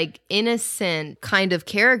 like innocent kind of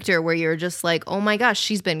character where you're just like, oh my gosh,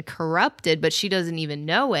 she's been corrupted, but she doesn't even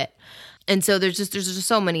know it. And so there's just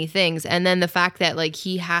so many things. And then the fact that like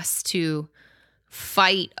he has to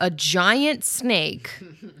fight a giant snake,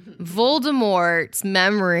 Voldemort's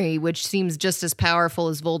memory, which seems just as powerful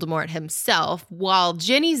as Voldemort himself, while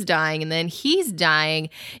Ginny's dying and then he's dying.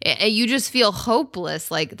 You just feel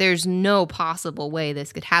hopeless. Like, there's no possible way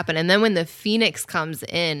this could happen. And then when the Phoenix comes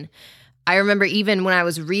in, I remember even when I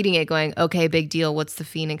was reading it going, okay, big deal. What's the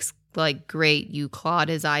Phoenix like? Great. You clawed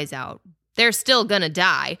his eyes out. They're still gonna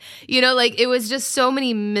die. You know, like, it was just so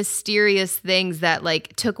many mysterious things that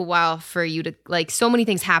like took a while for you to like, so many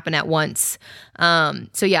things happen at once.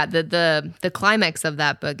 So yeah, the climax of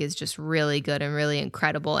that book is just really good and really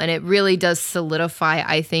incredible. And it really does solidify,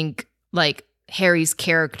 I think, like Harry's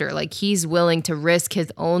character. Like, he's willing to risk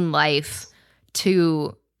his own life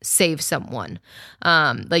to save someone.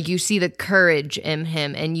 Like, you see the courage in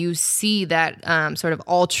him, and you see that sort of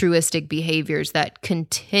altruistic behaviors that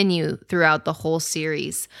continue throughout the whole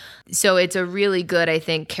series. So it's a really good, I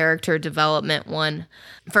think, character development one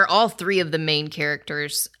for all three of the main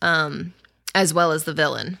characters, as well as the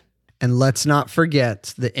villain. And let's not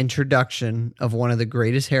forget the introduction of one of the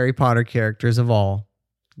greatest Harry Potter characters of all,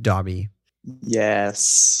 Dobby.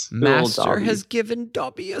 Yes. Master has given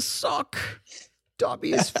Dobby a sock.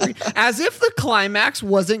 Dobby is free. As if the climax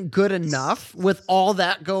wasn't good enough with all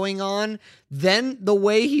that going on, then the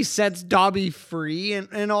way he sets Dobby free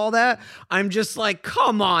and all that, I'm just like,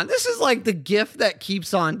 come on. This is like the gift that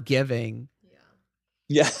keeps on giving.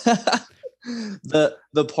 Yeah.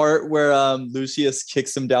 The part where Lucius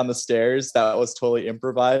kicks him down the stairs, that was totally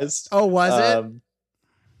improvised. Oh, was it?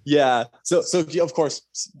 Yeah. So of course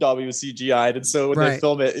Dobby was CGI'd, and so when they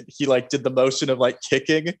film it, he like did the motion of like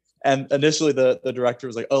kicking. And initially the director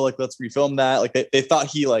was like, oh, like, let's refilm that. Like, they thought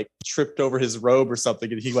he like tripped over his robe or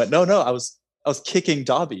something. And he went, no, I was kicking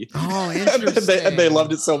Dobby. Oh, interesting. and they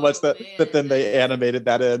loved it so much that then they animated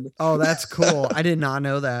that in. Oh, that's cool. I did not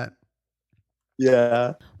know that.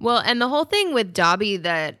 Yeah. Well, and the whole thing with Dobby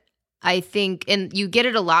that I think, and you get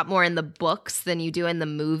it a lot more in the books than you do in the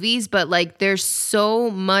movies, but like, there's so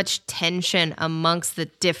much tension amongst the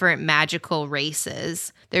different magical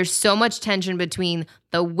races. There's so much tension between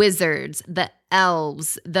the wizards, the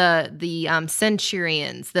elves, the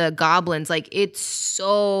centurions, the goblins. Like, it's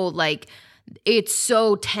so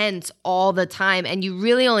tense all the time, and you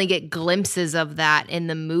really only get glimpses of that in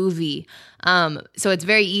the movie. So it's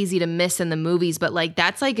very easy to miss in the movies, but like,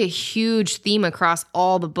 that's like a huge theme across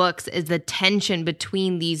all the books, is the tension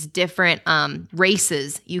between these different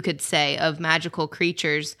races, you could say, of magical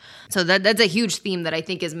creatures. So that's a huge theme that I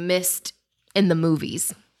think is missed in the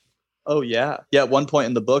movies. Oh yeah. Yeah. At one point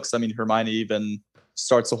in the books, I mean, Hermione even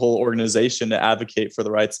starts a whole organization to advocate for the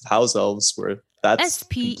rights of house elves, where that's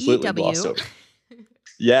completely glossed over.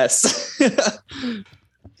 Yes.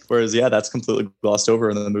 Whereas, yeah, that's completely glossed over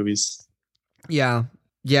in the movies. Yeah.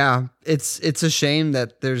 It's a shame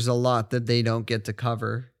that there's a lot that they don't get to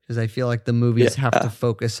cover, because I feel like the movies have to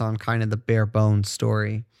focus on kind of the bare bones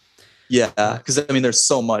story. Yeah, because I mean, there's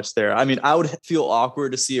so much there. I mean, I would feel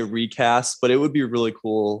awkward to see a recast, but it would be really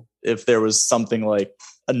cool if there was something like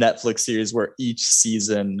a Netflix series where each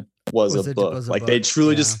season was a book. Like they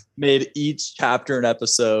truly just made each chapter an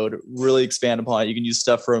episode, really expand upon it. You can use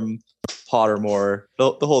stuff from Pottermore,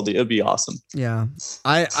 the whole deal. It'd be awesome. Yeah.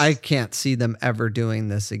 I can't see them ever doing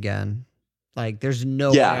this again. Like there's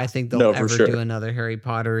no way I think they'll ever do another Harry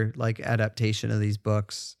Potter like adaptation of these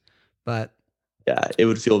books. But yeah, it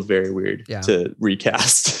would feel very weird to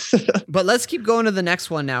recast. But let's keep going to the next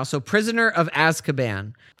one now. So Prisoner of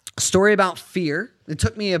Azkaban, a story about fear. It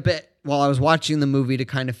took me a bit while I was watching the movie to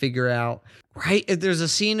kind of figure out, right? There's a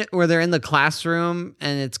scene where they're in the classroom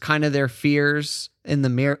and it's kind of their fears in a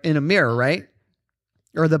mirror, right?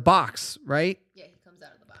 Or the box, right? Yeah, he comes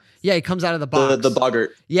out of the box. Yeah, he comes out of the box. The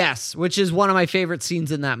boggart. Yes, which is one of my favorite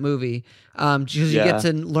scenes in that movie. Because you get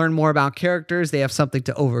to learn more about characters. They have something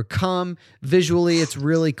to overcome. Visually, it's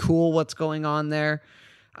really cool what's going on there.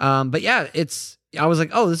 But yeah, I was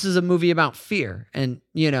like, oh, this is a movie about fear. And,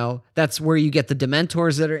 that's where you get the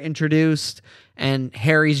Dementors that are introduced and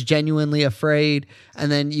Harry's genuinely afraid.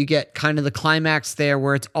 And then you get kind of the climax there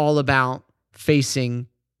where it's all about facing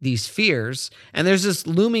these fears. And there's this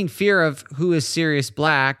looming fear of who is Sirius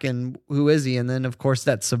Black and who is he? And then, of course,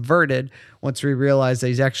 that's subverted once we realize that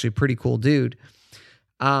he's actually a pretty cool dude.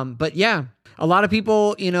 But yeah, a lot of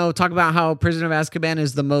people, talk about how Prisoner of Azkaban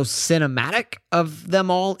is the most cinematic of them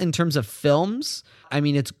all in terms of films. I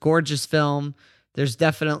mean, it's a gorgeous film. There's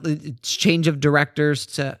definitely change of directors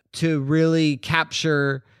to really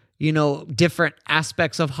capture, different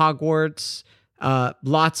aspects of Hogwarts.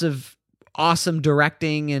 Lots of awesome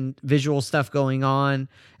directing and visual stuff going on.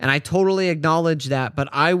 And I totally acknowledge that, but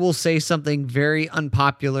I will say something very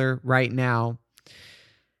unpopular right now.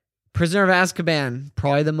 Prisoner of Azkaban,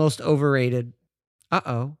 probably the most overrated.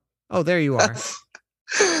 Uh-oh. Oh, there you are.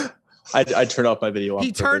 I turned off my video.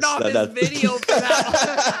 He turned off his video for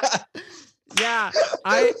that. Yeah,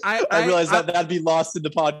 I realized that'd be lost in the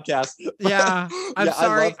podcast. Yeah, I'm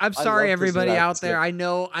sorry. I'm sorry, everybody out there. I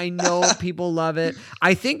know people love it.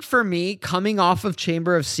 I think for me, coming off of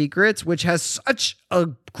Chamber of Secrets, which has such a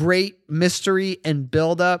great mystery and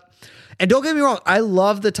buildup, and don't get me wrong, I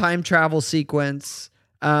love the time travel sequence.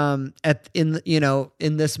 In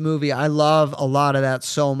this movie, I love a lot of that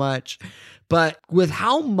so much, but with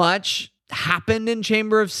how much happened in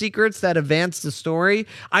Chamber of Secrets that advanced the story,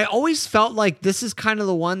 I always felt like this is kind of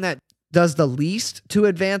the one that does the least to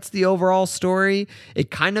advance the overall story. It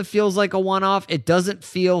kind of feels like a one-off. It doesn't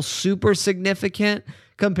feel super significant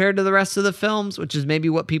compared to the rest of the films, which is maybe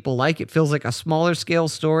what people like. It feels like a smaller scale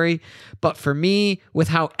story. But for me, with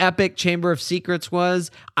how epic Chamber of Secrets was,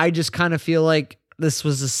 I just kind of feel like this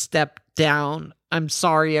was a step down. I'm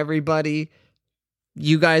sorry, everybody.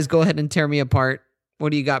 You guys go ahead and tear me apart.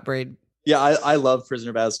 What do you got, Braid? Yeah, I love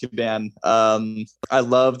Prisoner of Azkaban. I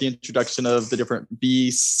love the introduction of the different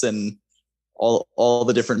beasts and all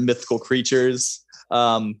the different mythical creatures.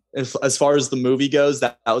 As far as the movie goes,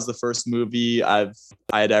 that was the first movie I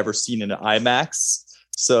had ever seen in IMAX.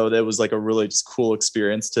 So that was like a really just cool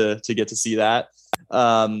experience to get to see that.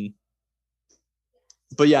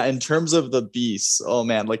 But yeah, in terms of the beasts, oh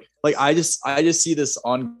man, like I just see this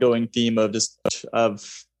ongoing theme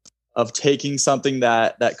of taking something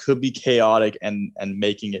that could be chaotic and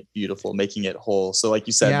making it beautiful, making it whole. So like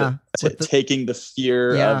you said, taking the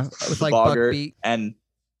fear of the boggart and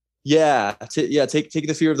taking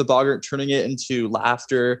the fear of the boggart, turning it into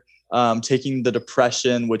laughter, taking the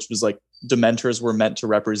depression, which was like Dementors were meant to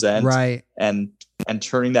represent, right, and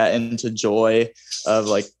turning that into joy of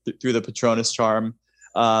like through the Patronus charm,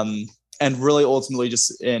 and really ultimately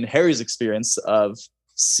just in Harry's experience of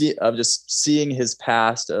just seeing his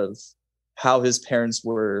past of how his parents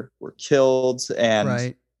were killed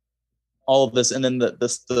and all of this. And then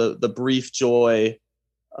the brief joy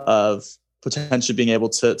of potentially being able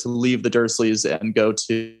to leave the Dursleys and go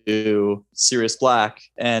to Sirius Black,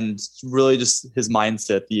 and really just his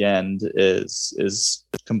mindset at the end is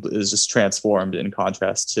just transformed in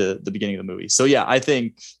contrast to the beginning of the movie. So yeah, I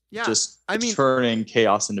think turning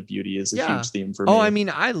chaos into beauty is a huge theme for me. Oh, I mean,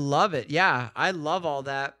 I love it. Yeah, I love all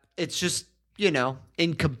that. It's just,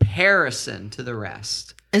 in comparison to the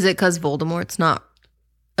rest. Is it because Voldemort's not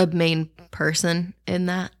a main person in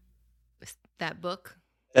that book?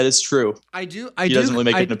 That is true. He doesn't really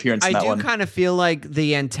make an appearance in that one. I do kind of feel like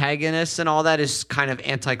the antagonists and all that is kind of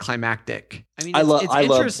anticlimactic. I mean, I love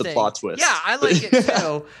the plot twist. Yeah, I like it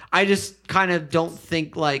too. I just kind of don't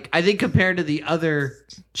think I think compared to the other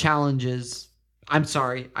challenges, I'm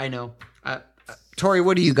sorry, I know. Tori,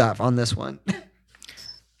 what do you got on this one?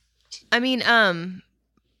 I mean,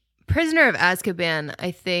 Prisoner of Azkaban,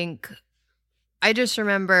 I think I just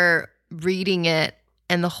remember reading it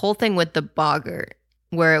and the whole thing with the boggart,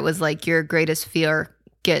 where it was like your greatest fear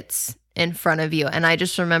gets in front of you. And I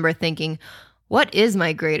just remember thinking, what is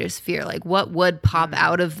my greatest fear? Like, what would pop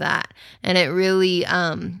out of that? And it really,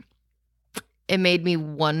 it made me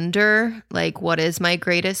wonder, like, what is my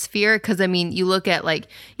greatest fear? Because, I mean, you look at, like,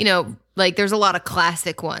 you know, like, there's a lot of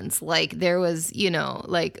classic ones. Like, there was, you know,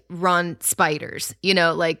 like, run spiders. You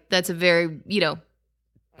know, like, that's a very, you know,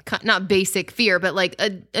 not basic fear, but, like,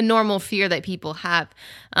 a normal fear that people have.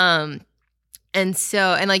 And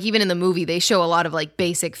so, and like even in the movie, they show a lot of like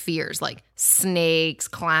basic fears, like snakes,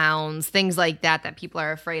 clowns, things like that people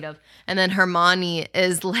are afraid of. And then Hermione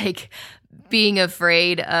is like being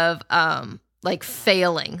afraid of like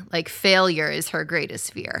failing, like failure is her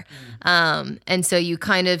greatest fear. And so you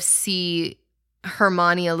kind of see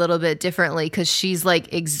Hermione a little bit differently because she's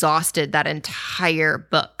like exhausted that entire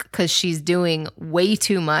book because she's doing way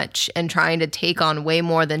too much and trying to take on way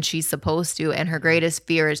more than she's supposed to, and her greatest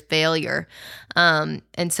fear is failure. And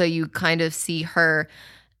so you kind of see her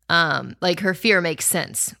like her fear makes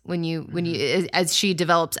sense when you as she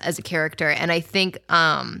develops as a character. And I think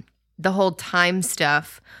the whole time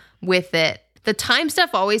stuff with it, the time stuff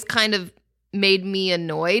always kind of made me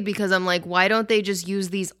annoyed because I'm like, why don't they just use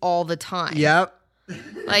these all the time? Yep.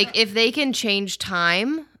 Like, if they can change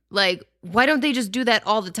time, like, why don't they just do that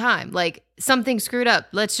all the time? Like, something screwed up,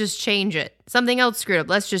 let's just change it. Something else screwed up,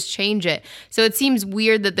 let's just change it. So it seems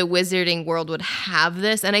weird that the wizarding world would have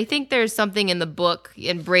this. And I think there's something in the book,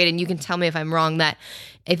 and Braden, you can tell me if I'm wrong, that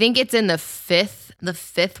I think it's in the fifth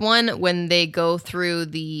one when they go through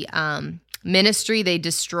the Ministry, they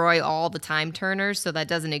destroy all the time turners, so that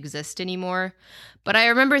doesn't exist anymore. But I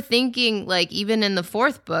remember thinking, like, even in the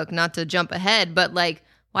fourth book, not to jump ahead, but like,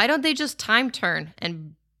 why don't they just time turn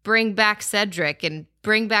and bring back Cedric and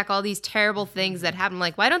bring back all these terrible things that happen?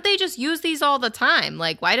 Like, why don't they just use these all the time?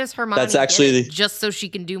 Like, why does Hermione that's actually just so she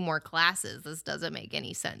can do more classes? This doesn't make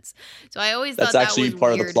any sense. So I always that's thought that actually was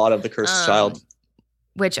part weird, of the plot of the Cursed Child.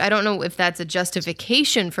 Which I don't know if that's a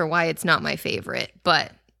justification for why it's not my favorite,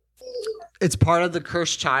 but it's part of the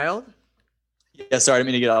Cursed Child. Yeah, sorry, I didn't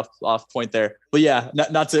mean to get off point there. But yeah,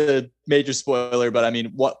 not to major spoiler, but I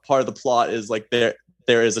mean, what part of the plot is like there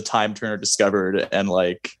is a time turner discovered, and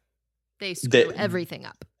like they screw everything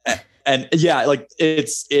up. And yeah, like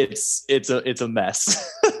it's a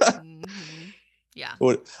mess. Mm-hmm. Yeah.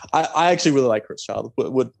 I actually really like Cursed Child.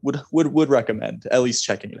 Would recommend at least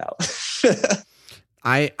checking it out.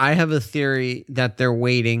 I have a theory that they're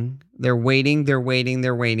waiting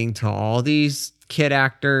till all these kid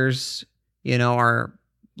actors, you know, are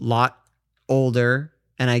a lot older,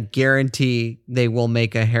 and I guarantee they will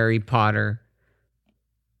make a Harry Potter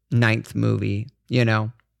 9th movie, you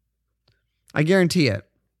know. I guarantee it.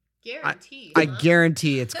 I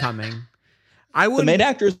guarantee it's coming. The main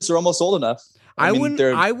actors are almost old enough. I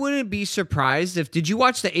wouldn't be surprised if, did you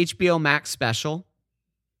watch the HBO Max special?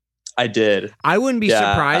 I did. I wouldn't be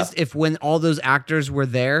surprised if when all those actors were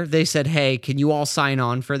there, they said, hey, can you all sign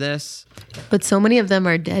on for this? But so many of them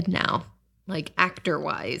are dead now, like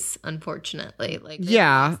actor-wise, unfortunately. Like,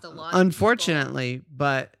 yeah, unfortunately.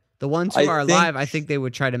 But the ones who are alive, I think they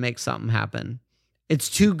would try to make something happen. It's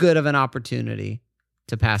too good of an opportunity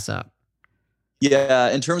to pass up. Yeah,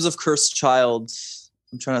 in terms of Cursed Child,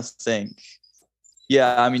 I'm trying to think.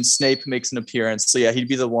 Yeah, I mean, Snape makes an appearance. So yeah, he'd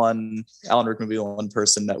be the one, Alan Rickman would be the one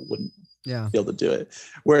person that wouldn't be able to do it.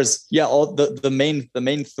 Whereas, yeah, all the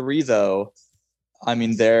main three though, I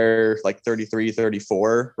mean, they're like 33,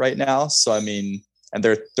 34 right now. So I mean, and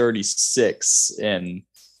they're 36 in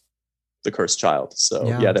The Cursed Child. So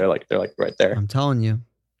yeah, they're like right there. I'm telling you.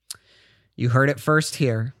 You heard it first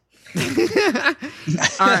here.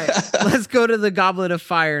 All right, let's go to the Goblet of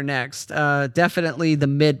Fire next. Definitely the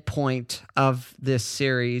midpoint of this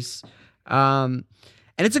series, and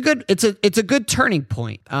it's a good turning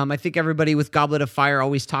point. I think everybody with Goblet of Fire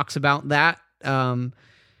always talks about that.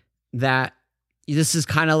 That this is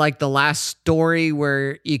kind of like the last story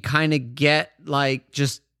where you kind of get like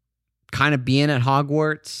just kind of being at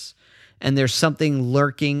Hogwarts, and there's something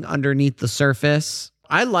lurking underneath the surface.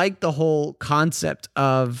 I like the whole concept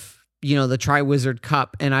of, you know, the Triwizard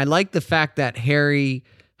Cup. And I like the fact that Harry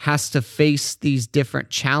has to face these different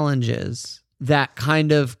challenges that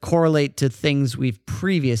kind of correlate to things we've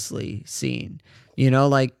previously seen. You know,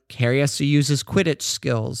 like Harry has to use his Quidditch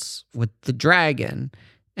skills with the dragon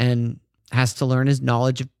and has to learn his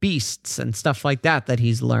knowledge of beasts and stuff like that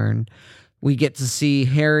he's learned. We get to see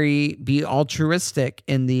Harry be altruistic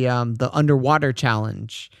in the underwater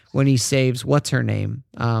challenge when he saves, what's her name?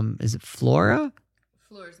 Is it Flora?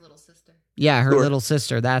 Flora's little sister. Yeah, her little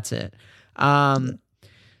sister. That's it.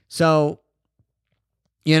 So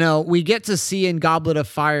You know, we get to see in Goblet of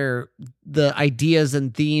Fire the ideas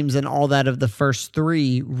and themes and all that of the first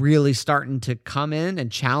three really starting to come in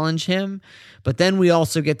and challenge him. But then we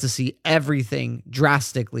also get to see everything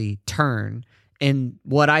drastically turn in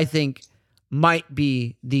what I think might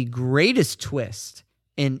be the greatest twist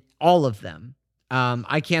in all of them.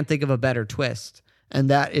 I can't think of a better twist.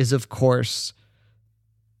 And that is, of course,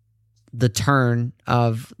 the turn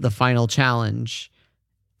of the final challenge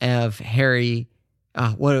of Harry...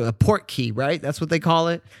 what a port key, right? That's what they call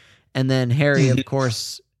it. And then Harry, of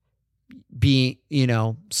course,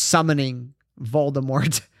 summoning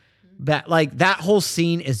Voldemort back. Like, that whole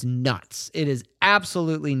scene is nuts. It is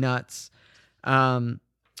absolutely nuts. And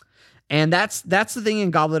that's the thing in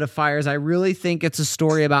Goblet of Fire is I really think it's a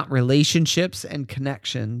story about relationships and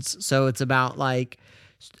connections. So it's about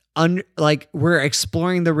we're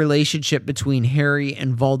exploring the relationship between Harry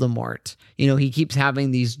and Voldemort. You know, he keeps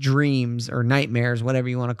having these dreams or nightmares, whatever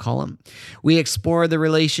you want to call them. We explore the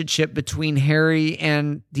relationship between Harry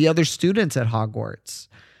and the other students at Hogwarts.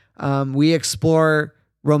 We explore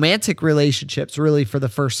romantic relationships really for the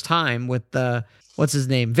first time with what's his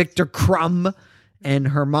name? Victor Crumb and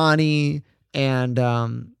Hermione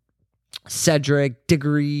and Cedric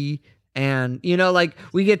Diggory. And,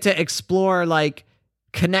 we get to explore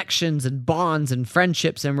connections and bonds and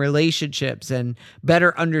friendships and relationships and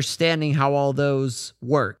better understanding how all those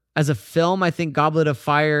work. As a film, I think Goblet of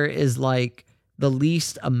Fire is the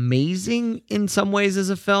least amazing in some ways as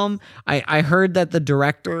a film. I heard that the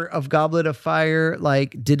director of Goblet of Fire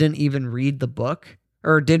didn't even read the book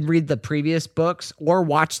or didn't read the previous books or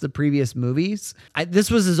watch the previous movies.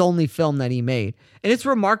 This was his only film that he made. And it's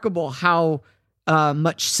remarkable how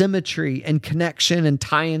much symmetry and connection and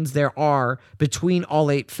tie-ins there are between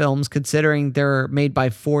all 8 films, considering they're made by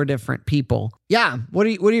 4 different people. Yeah, what are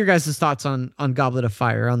your guys' thoughts on Goblet of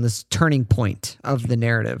Fire, on this turning point of the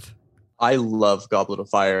narrative? I love Goblet of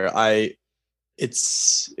Fire.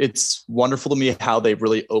 It's wonderful to me how they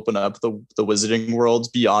really open up the Wizarding world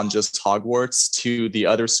beyond just Hogwarts to the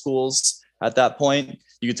other schools. At that point,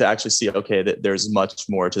 you get to actually see, okay, that there's much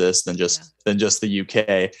more to this than just the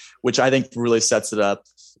UK, which I think really sets it up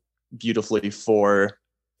beautifully for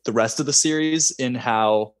the rest of the series in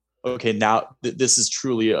how, okay, now this is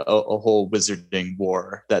truly a whole Wizarding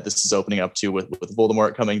war that this is opening up to with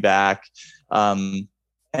Voldemort coming back. And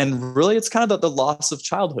really, it's kind of the loss of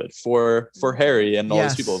childhood for Harry and all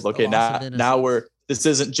these people. Okay, now this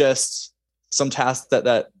isn't just some task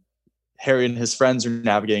that Harry and his friends are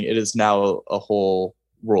navigating. It is now a whole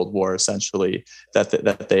world war, essentially, that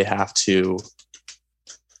they have to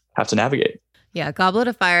navigate. Yeah, Goblet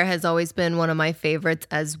of Fire has always been one of my favorites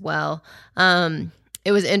as well.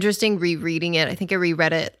 It was interesting rereading it. I think I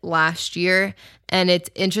reread it last year, and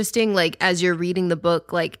it's interesting, as you're reading the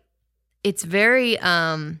book, it's very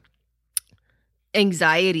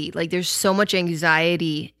anxiety. There's so much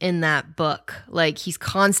anxiety in that book. He's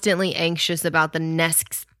constantly anxious about the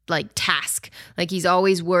next task. He's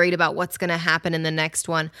always worried about what's going to happen in the next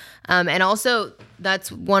one. And also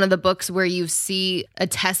that's one of the books where you see a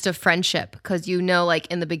test of friendship, because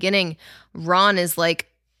in the beginning, Ron is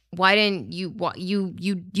why didn't you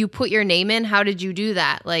put your name in? How did you do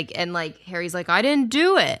that? Harry's I didn't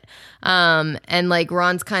do it. And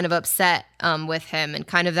Ron's kind of upset with him, and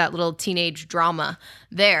kind of that little teenage drama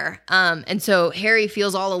there. And so Harry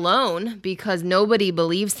feels all alone because nobody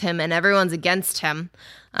believes him and everyone's against him.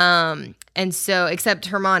 And so, except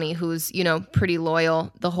Hermione, who's, pretty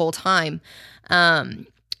loyal the whole time. And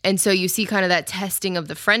so you see kind of that testing of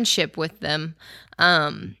the friendship with them.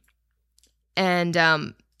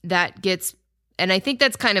 That gets, and I think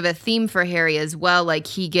that's kind of a theme for Harry as well.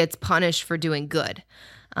 He gets punished for doing good.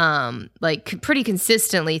 Pretty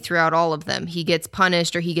consistently throughout all of them, he gets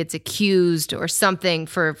punished or he gets accused or something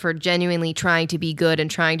for genuinely trying to be good and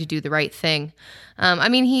trying to do the right thing.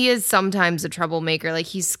 He is sometimes a troublemaker.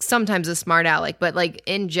 He's sometimes a smart aleck, but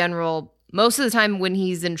in general, most of the time when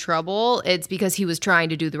he's in trouble, it's because he was trying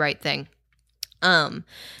to do the right thing. And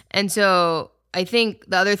so I think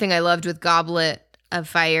the other thing I loved with Goblet of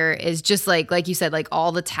Fire is just like you said,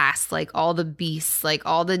 all the tasks, all the beasts,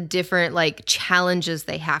 all the different challenges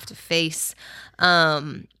they have to face,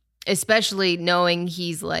 especially knowing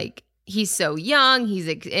he's so young, he's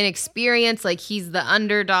inexperienced, he's the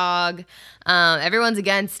underdog, everyone's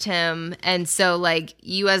against him, and so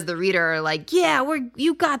you as the reader are yeah,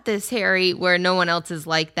 you got this, Harry, where no one else is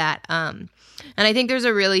like that. And I think there's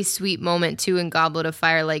a really sweet moment too in Goblet of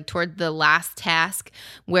Fire, toward the last task,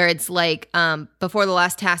 where it's before the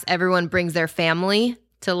last task, everyone brings their family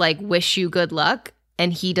to wish you good luck,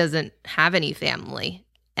 and he doesn't have any family.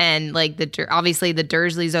 And like obviously the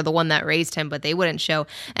Dursleys are the one that raised him, but they wouldn't show.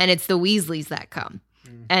 And it's the Weasleys that come.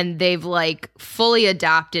 And they've like fully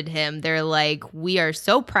adopted him. They're like, we are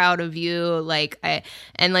so proud of you.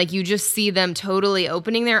 And like you just see them totally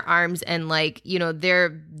opening their arms and like, you know,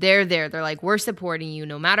 they're there. They're like, we're supporting you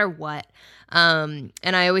no matter what. And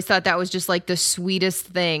I always thought that was just like the sweetest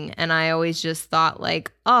thing. And I always just thought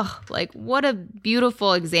like, oh, like what a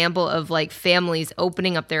beautiful example of like families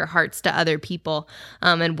opening up their hearts to other people,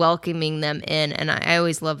 and welcoming them in. And I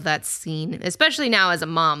always love that scene, especially now as a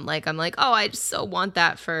mom. Like, I'm like, oh, I just so want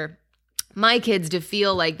that for my kids to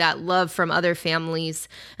feel like that love from other families.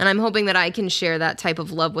 And I'm hoping that I can share that type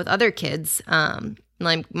of love with other kids.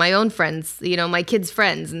 Like my own friends, you know, my kids'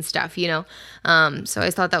 friends and stuff, you know. So I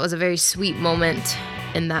thought that was a very sweet moment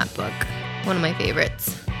in that book. One of my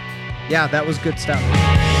favorites. Yeah, that was good stuff.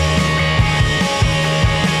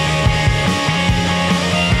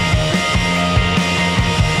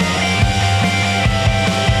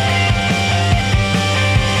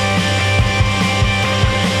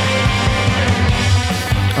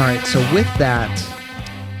 All right, so with that,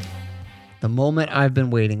 the moment I've been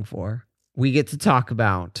waiting for, we get to talk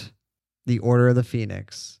about The Order of the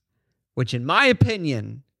Phoenix, which in my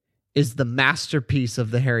opinion is the masterpiece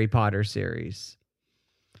of the Harry Potter series.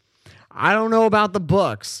 I don't know about the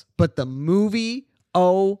books, but the movie,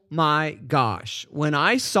 oh my gosh. When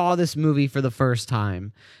I saw this movie for the first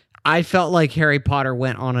time, I felt like Harry Potter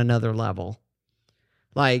went on another level.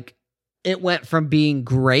 Like, it went from being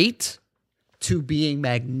great to being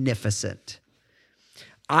magnificent.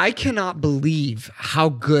 I cannot believe how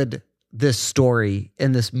good this story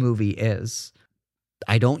in this movie is.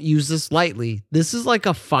 I don't use this lightly. This is like a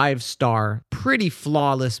 5-star, pretty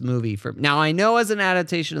flawless movie. Now, I know as an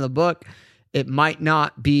adaptation of the book, it might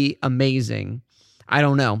not be amazing. I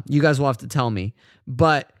don't know. You guys will have to tell me.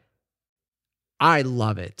 But I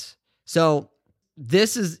love it. So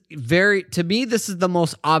this is to me, this is the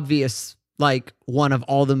most obvious, like, one of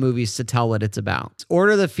all the movies to tell what it's about.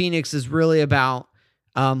 Order of the Phoenix is really about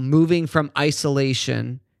moving from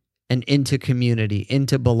isolation and into community,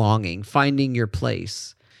 into belonging, finding your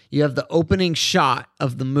place. You have the opening shot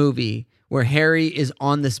of the movie where Harry is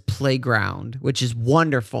on this playground, which is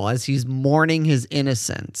wonderful as he's mourning his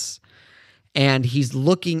innocence. And he's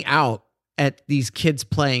looking out at these kids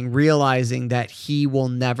playing, realizing that he will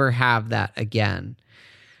never have that again.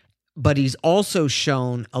 But he's also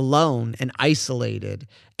shown alone and isolated.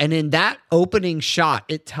 And in that opening shot,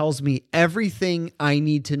 it tells me everything I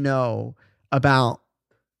need to know about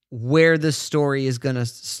where this story is going to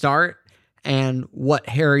start and what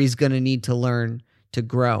Harry's going to need to learn to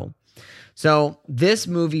grow. So this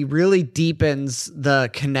movie really deepens the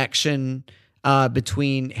connection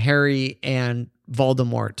between Harry and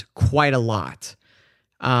Voldemort quite a lot.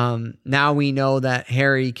 Now we know that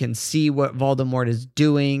Harry can see what Voldemort is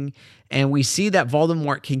doing, and we see that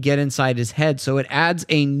Voldemort can get inside his head. So it adds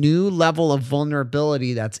a new level of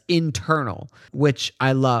vulnerability that's internal, which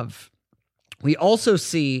I love. We also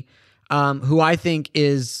see who I think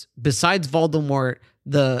is, besides Voldemort,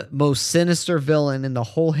 the most sinister villain in the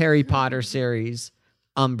whole Harry Potter series,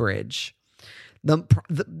 Umbridge.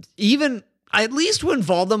 Even, at least when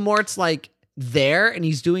Voldemort's like there and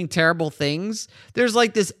he's doing terrible things, there's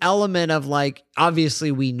like this element of like,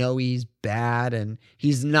 obviously we know he's bad and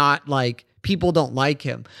he's not like, people don't like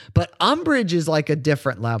him. But Umbridge is like a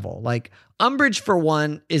different level. Like Umbridge, for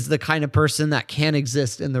one, is the kind of person that can't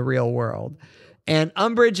exist in the real world. And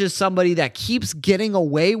Umbridge is somebody that keeps getting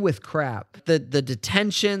away with crap. The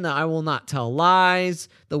detention, the I will not tell lies,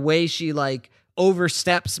 the way she like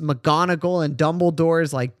oversteps McGonagall and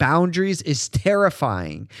Dumbledore's like boundaries is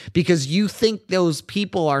terrifying because you think those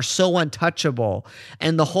people are so untouchable.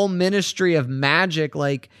 And the whole Ministry of Magic,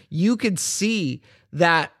 like you could see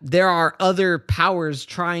that there are other powers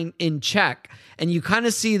trying in check. And you kind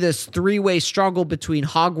of see this three-way struggle between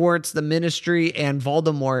Hogwarts, the Ministry, and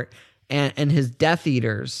Voldemort and his Death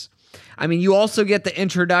Eaters. I mean, you also get the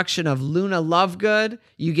introduction of Luna Lovegood.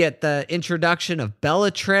 You get the introduction of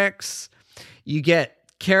Bellatrix. You get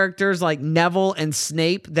characters like Neville and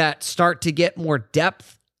Snape that start to get more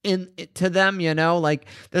depth into them, you know? Like,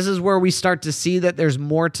 this is where we start to see that there's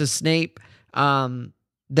more to Snape than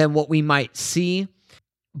what we might see.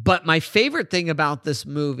 But my favorite thing about this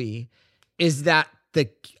movie is that the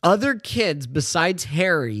other kids besides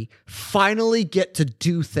Harry finally get to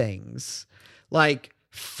do things. Like,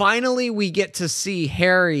 finally we get to see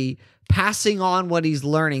Harry passing on what he's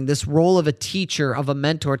learning, this role of a teacher, of a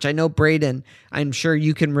mentor, which I know, Braden, I'm sure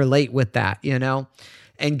you can relate with that, you know?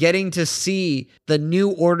 and getting to see the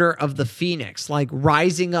new Order of the Phoenix, like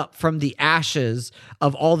rising up from the ashes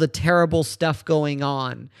of all the terrible stuff going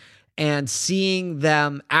on, and seeing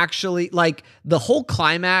them actually, like the whole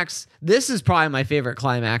climax. This is probably my favorite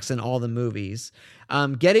climax in all the movies.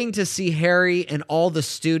 Getting to see Harry and all the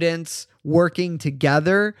students working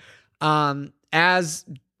together as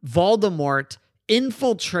Voldemort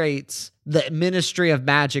infiltrates the Ministry of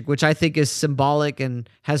Magic, which I think is symbolic and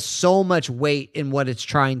has so much weight in what it's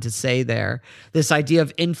trying to say there. This idea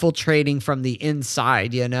of infiltrating from the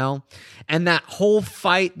inside, you know? And that whole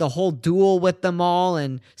fight, the whole duel with them all,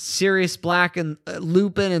 and Sirius Black and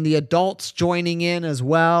Lupin and the adults joining in as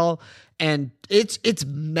well. And it's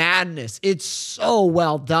madness. It's so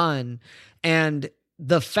well done. And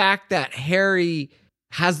the fact that Harry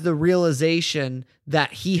has the realization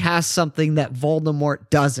that he has something that Voldemort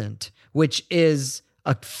doesn't, which is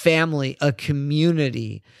a family, a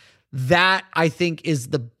community. That, I think, is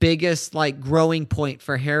the biggest like growing point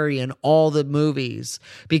for Harry in all the movies,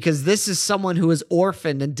 because this is someone who is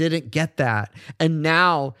orphaned and didn't get that. And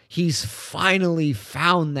now he's finally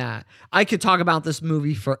found that. I could talk about this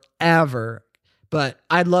movie forever, but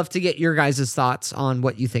I'd love to get your guys' thoughts on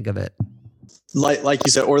what you think of it. Like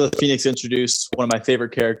you said, Order of the Phoenix introduced one of my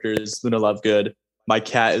favorite characters, Luna Lovegood. My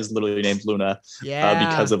cat is literally named Luna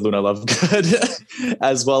because of Luna Lovegood,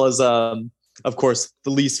 as well as, of course, the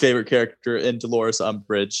least favorite character in Dolores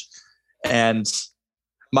Umbridge. And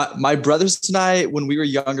my brothers and I, when we were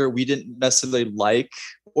younger, we didn't necessarily like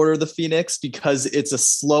Order of the Phoenix because it's a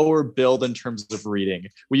slower build in terms of reading.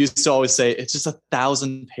 We used to always say it's just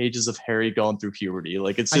 1,000 pages of Harry going through puberty.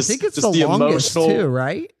 Like it's just, I think it's just the longest emotional too,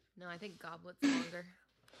 right? No, I think Goblet's longer.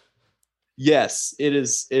 Yes, it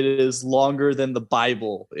is. It is longer than the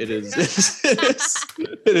Bible. It is.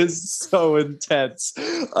 It is so intense.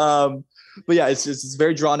 But yeah, it's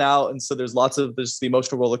very drawn out, and so there's the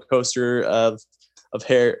emotional roller coaster of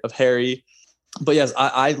Harry. But yes,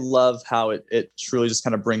 I love how it truly just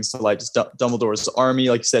kind of brings to light just Dumbledore's army.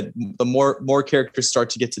 Like you said, the more characters start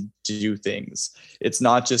to get to do things. It's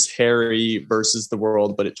not just Harry versus the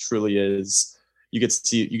world, but it truly is. You get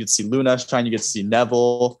to see Luna shine. You get to see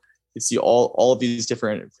Neville. You see all of these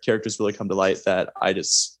different characters really come to light that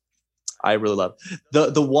I really love.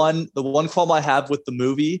 The one qualm I have with the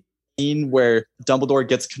movie scene where Dumbledore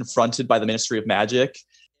gets confronted by the Ministry of Magic.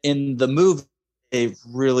 In the movie, they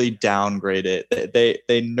really downgrade it.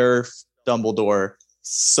 They nerf Dumbledore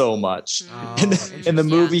so much. In the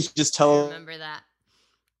movie, just tell. Remember that.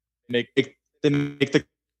 They make the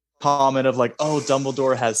comment of like, "Oh,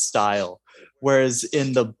 Dumbledore has style," whereas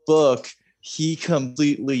in the book, he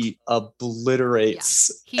completely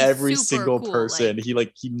obliterates every single person. He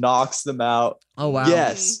knocks them out. Oh wow!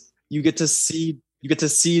 Yes, you get to see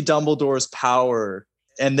Dumbledore's power,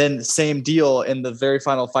 and then same deal in the very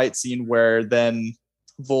final fight scene where then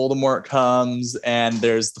Voldemort comes and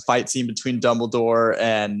there's the fight scene between Dumbledore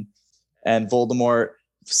and Voldemort.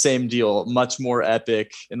 Same deal, much more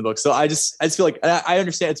epic in the book. So I just feel like I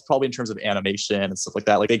understand it's probably in terms of animation and stuff like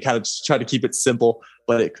that. Like they kind of just try to keep it simple,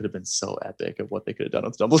 but it could have been so epic of what they could have done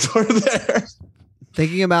with Dumbledore there.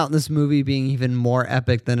 Thinking about this movie being even more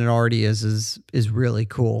epic than it already is really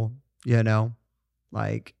cool. You know,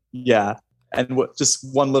 like yeah. And just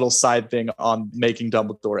one little side thing on making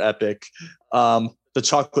Dumbledore epic. The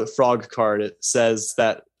chocolate frog card, it says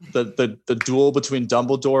that the duel between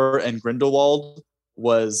Dumbledore and Grindelwald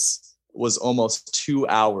was almost 2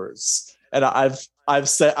 hours, and I've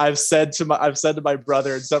said to my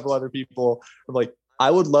brother and several other people, I'm like, I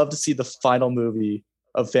would love to see the final movie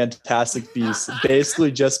of Fantastic Beasts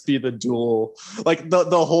basically just be the duel. Like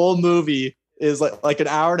the whole movie is like an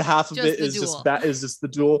hour and a half of it is just the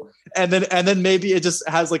duel, and then maybe it just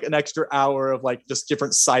has like an extra hour of like just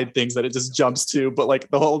different side things that it just jumps to, but like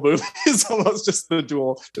the whole movie is almost just the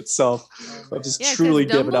duel itself. Truly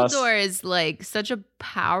given us. Dumbledore is like such a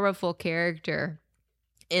powerful character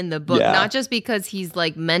in the book, not just because he's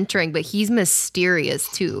like mentoring, but he's mysterious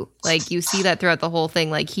too. Like you see that throughout the whole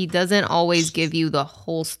thing. Like he doesn't always give you the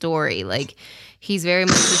whole story. Like he's very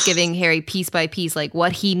much just giving Harry piece by piece, like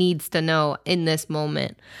what he needs to know in this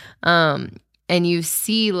moment. And you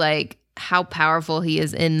see like how powerful he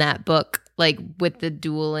is in that book, like with the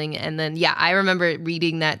dueling. And then, I remember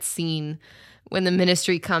reading that scene when the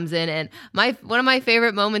Ministry comes in, and one of my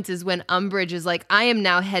favorite moments is when Umbridge is like, I am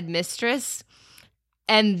now headmistress.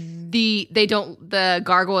 and the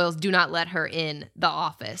gargoyles do not let her in the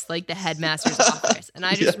office, like the headmaster's office. And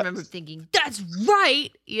I just remember thinking, that's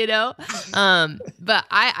right, but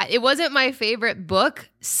it wasn't my favorite book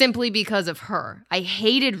simply because of her. I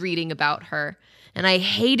hated reading about her. And I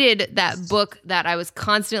hated that book that I was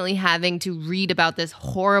constantly having to read about this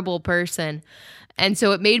horrible person. And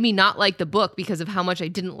so it made me not like the book because of how much I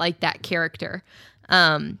didn't like that character.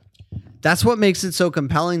 That's what makes it so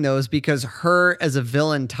compelling, though, is because her as a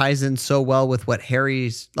villain ties in so well with what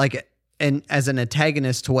Harry's like, and as an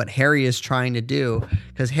antagonist to what Harry is trying to do,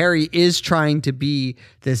 because Harry is trying to be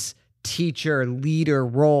this teacher leader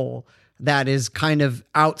role that is kind of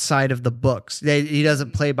outside of the books. He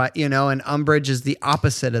doesn't play by, and Umbridge is the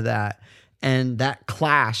opposite of that. And that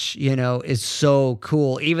clash, is so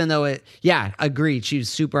cool. Even though agreed, she's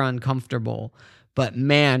super uncomfortable. But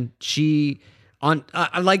man, and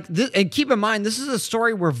keep in mind, this is a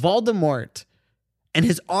story where Voldemort and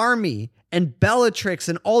his army and Bellatrix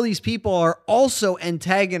and all these people are also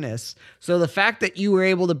antagonists. So the fact that you were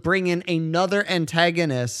able to bring in another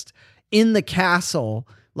antagonist in the castle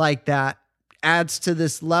like that adds to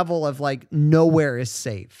this level of like nowhere is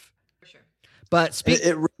safe. For sure. But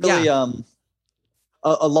it really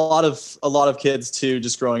a lot of kids too,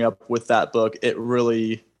 just growing up with that book, it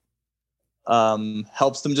really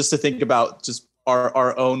helps them just to think about just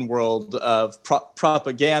our own world of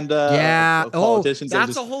propaganda. Of politicians.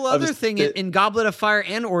 That's a whole other thing in Goblet of Fire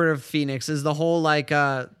and Order of Phoenix is the whole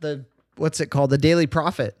what's it called? The Daily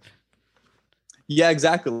Prophet. Yeah,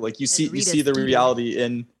 exactly. Like you see the reality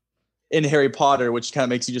in Harry Potter, which kind of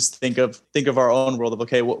makes you just think of our own world of,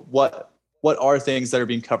 okay, what are things that are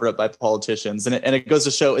being covered up by politicians? And it goes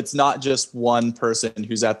to show it's not just one person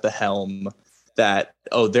who's at the helm that,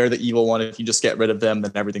 they're the evil one. If you just get rid of them,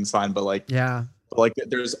 then everything's fine. But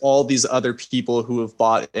there's all these other people who have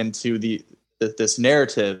bought into this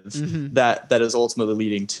narrative that is ultimately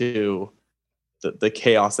leading to the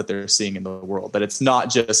chaos that they're seeing in the world. That it's not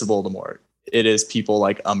just Voldemort. It is people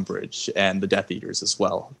like Umbridge and the Death Eaters as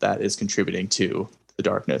well that is contributing to the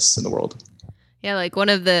darkness in the world. Yeah, like one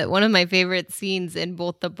of my favorite scenes in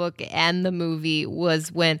both the book and the movie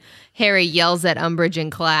was when Harry yells at Umbridge in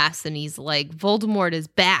class and he's like, Voldemort is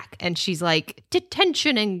back. And she's like,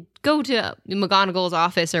 detention and go to McGonagall's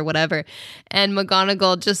office or whatever. And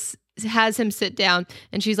McGonagall just has him sit down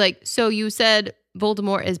and she's like, so you said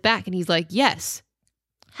Voldemort is back? And he's like, yes.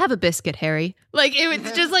 Have a biscuit, Harry. Like, it was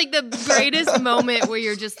just like the greatest moment where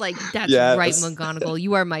you're just like, that's right, McGonagall.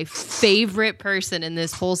 You are my favorite person in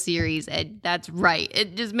this whole series. And that's right.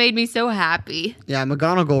 It just made me so happy. Yeah,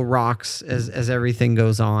 McGonagall rocks as everything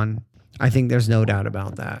goes on. I think there's no doubt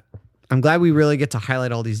about that. I'm glad we really get to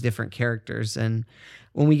highlight all these different characters. And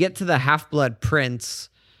when we get to the Half-Blood Prince,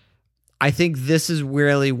 I think this is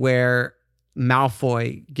really where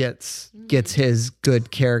Malfoy gets his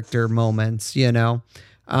good character moments,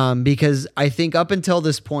 because I think up until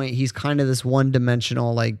this point, he's kind of this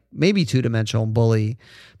one-dimensional, like maybe two-dimensional bully.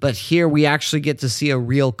 But here we actually get to see a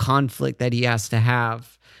real conflict that he has to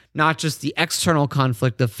have. Not just the external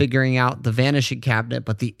conflict of figuring out the Vanishing Cabinet,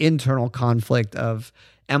 but the internal conflict of,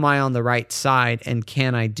 am I on the right side and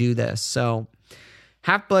can I do this? So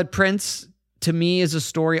Half-Blood Prince, to me, is a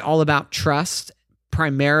story all about trust.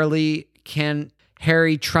 Primarily, can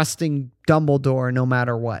Harry trusting Dumbledore no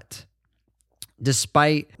matter what?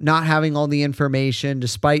 Despite not having all the information,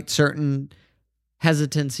 despite certain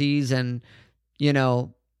hesitancies and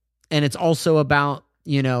it's also about,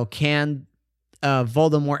 can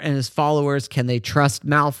Voldemort and his followers, can they trust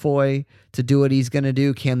Malfoy to do what he's going to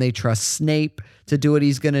do? Can they trust Snape to do what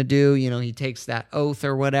he's going to do? He takes that oath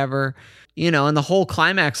or whatever, and the whole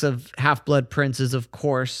climax of Half-Blood Prince is, of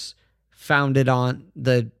course, founded on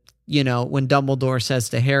when Dumbledore says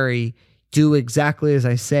to Harry, do exactly as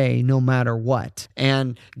I say, no matter what.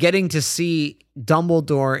 And getting to see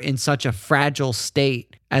Dumbledore in such a fragile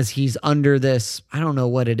state as he's under this, I don't know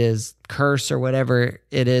what it is, curse or whatever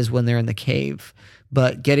it is when they're in the cave,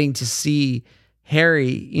 but getting to see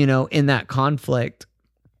Harry, in that conflict.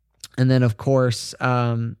 And then, of course,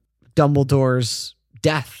 Dumbledore's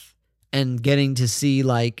death and getting to see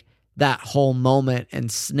like that whole moment and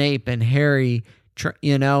Snape and Harry,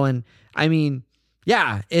 and I mean,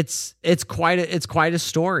 yeah, it's quite a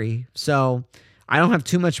story. So I don't have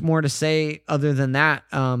too much more to say other than that.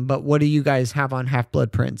 But what do you guys have on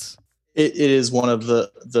Half-Blood Prince? It is one of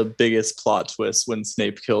the biggest plot twists when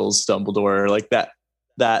Snape kills Dumbledore. Like that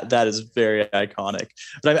is very iconic.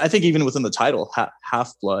 But I think even within the title,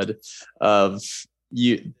 Half-Blood, of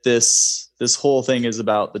you, this whole thing is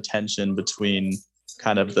about the tension between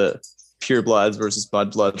kind of the pure bloods versus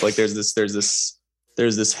mudbloods. Like there's this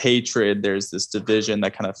there's this hatred, there's this division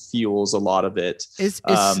that kind of fuels a lot of it. Is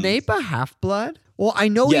Snape a half-blood? Well, I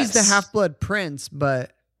know he's the half-blood prince,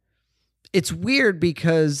 but it's weird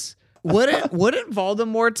because wouldn't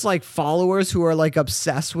Voldemort's like followers who are like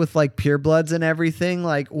obsessed with like purebloods and everything,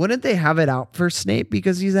 like wouldn't they have it out for Snape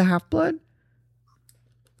because he's a half-blood?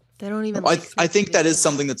 They don't even. I think that is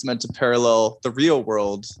something that's meant to parallel the real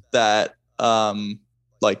world. That,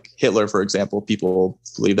 like Hitler, for example, people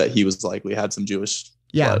believe that he was likely had some Jewish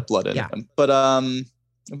blood in him. But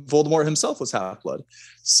Voldemort himself was half-blood.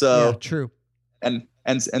 So true. And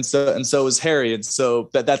so is Harry, and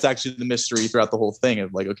so that's actually the mystery throughout the whole thing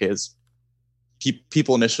of like, okay, is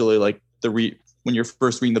people initially like when you're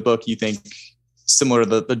first reading the book, you think similar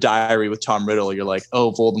to the diary with Tom Riddle, you're like,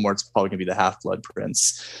 oh, Voldemort's probably gonna be the half-blood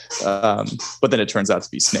prince, but then it turns out to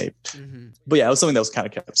be Snape. Mm-hmm. But yeah, it was something that was kind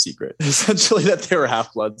of kept secret, essentially, that they were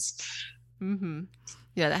half-bloods. Mm-hmm.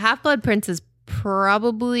 Yeah, the Half-Blood Prince is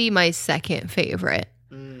probably my second favorite.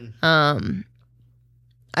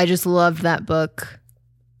 I just loved that book,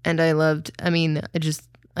 and I just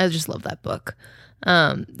love that book.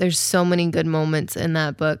 There's so many good moments in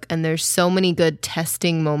that book, and there's so many good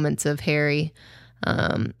testing moments of Harry,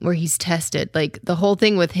 where he's tested. Like the whole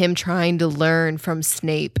thing with him trying to learn from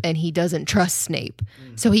Snape, and he doesn't trust Snape,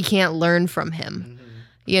 so he can't learn from him.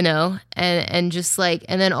 You know, and just like,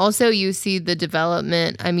 and then also you see the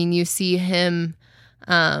development. I mean, you see him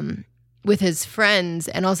with his friends,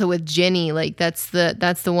 and also with Ginny. Like that's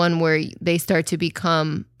the one where they start to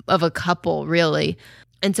become of a couple, really.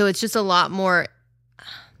 And so it's just a lot more.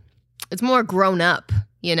 It's more grown up,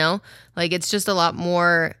 you know. Like it's just a lot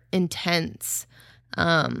more intense.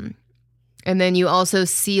 And then you also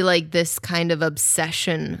see like this kind of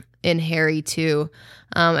obsession in Harry too.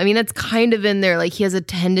 I mean, that's kind of in there. Like he has a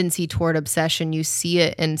tendency toward obsession. You see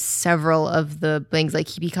it in several of the things. Like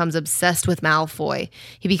he becomes obsessed with Malfoy.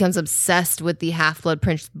 He becomes obsessed with the Half-Blood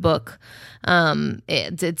Prince book.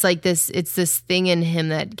 It's like this. It's this thing in him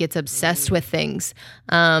that gets obsessed with things.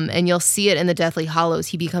 And you'll see it in the Deathly Hallows.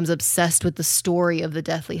 He becomes obsessed with the story of the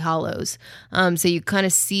Deathly Hallows. So you kind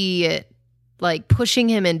of see it like pushing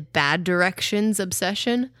him in bad directions,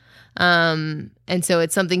 obsession. And so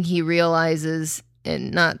it's something he realizes,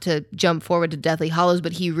 and not to jump forward to Deathly Hallows,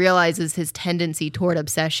 but he realizes his tendency toward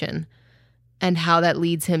obsession and how that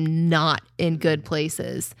leads him not in good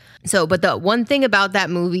places. So, but the one thing about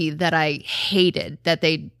that movie that I hated that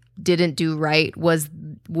they didn't do right was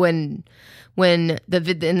in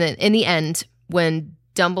the end, when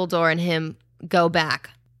Dumbledore and him go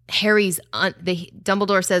back,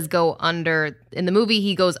 Dumbledore says go under. In the movie,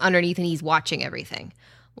 he goes underneath and he's watching everything.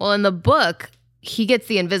 Well, in the book, he gets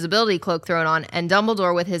the invisibility cloak thrown on, and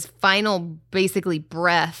Dumbledore, with his final, basically,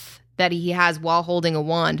 breath that he has while holding a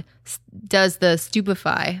wand, does the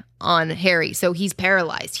stupefy on Harry. So he's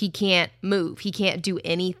paralyzed. He can't move. He can't do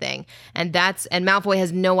anything. And Malfoy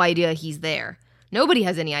has no idea he's there. Nobody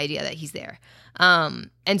has any idea that he's there. And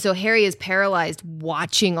so Harry is paralyzed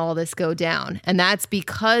watching all this go down. And that's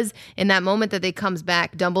because in that moment that they comes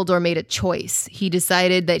back, Dumbledore made a choice. He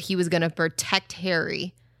decided that he was going to protect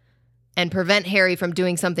Harry and prevent Harry from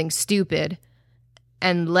doing something stupid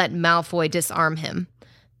and let Malfoy disarm him.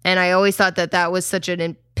 And I always thought that was such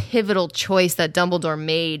a pivotal choice that Dumbledore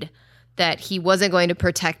made, that he wasn't going to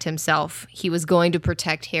protect himself. He was going to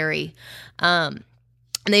protect Harry.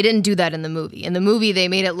 And they didn't do that in the movie. In the movie, they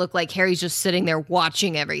made it look like Harry's just sitting there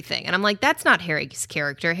watching everything. And I'm like, that's not Harry's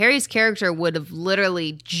character. Harry's character would have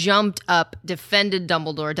literally jumped up, defended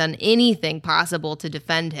Dumbledore, done anything possible to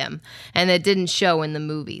defend him. And it didn't show in the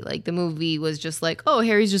movie. Like, the movie was just like, oh,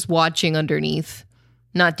 Harry's just watching underneath,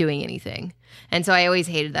 not doing anything. And so I always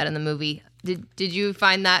hated that in the movie. Did you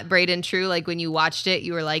find that, Braden, true? Like, when you watched it,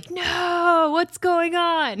 you were like, no, what's going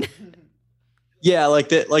on? Yeah, like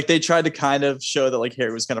they tried to kind of show that like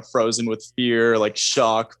Harry was kind of frozen with fear, like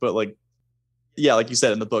shock, but like, yeah, like you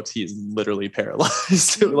said in the books, he's literally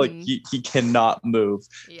paralyzed. Mm-hmm. Like he cannot move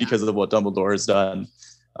because of what Dumbledore has done.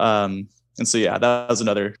 And so yeah, that was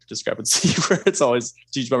another discrepancy where it's always a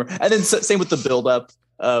huge bummer. And then same with the buildup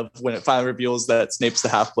of when it finally reveals that Snape's the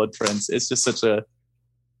Half-Blood Prince. It's just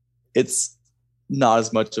it's not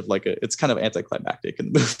as much of like it's kind of anticlimactic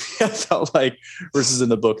in the movie. I felt like, versus in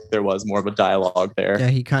the book, there was more of a dialogue there. Yeah,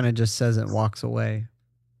 he kind of just says it and walks away.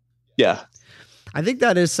 Yeah. I think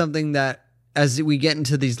that is something that as we get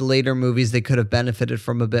into these later movies, they could have benefited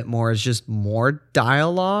from a bit more, is just more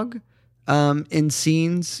dialogue in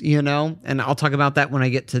scenes, you know? And I'll talk about that when I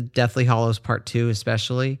get to Deathly Hallows Part 2,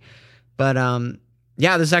 especially. But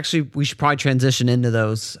yeah, we should probably transition into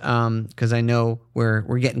those because I know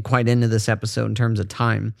we're getting quite into this episode in terms of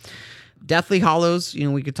time. Deathly Hallows,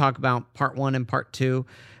 we could talk about part 1 and part 2.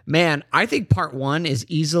 Man, I think part 1 is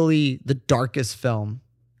easily the darkest film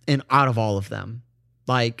out of all of them.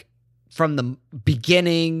 Like, from the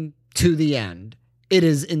beginning to the end, it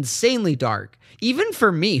is insanely dark. Even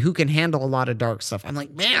for me, who can handle a lot of dark stuff, I'm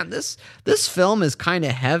like, man, this film is kind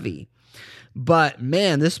of heavy. But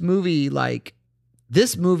man, this movie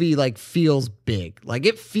feels big. Like,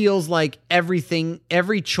 it feels like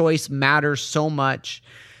every choice matters so much.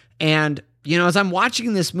 And as I'm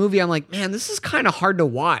watching this movie, I'm like, man, this is kind of hard to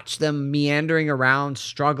watch, them meandering around,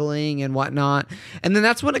 struggling and whatnot. And then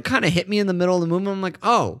that's when it kind of hit me in the middle of the movie. I'm like,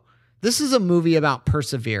 oh, this is a movie about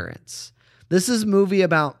perseverance. This is a movie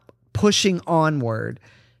about pushing onward,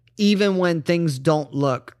 even when things don't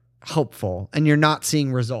look hopeful and you're not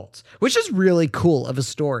seeing results, which is really cool of a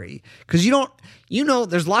story. Because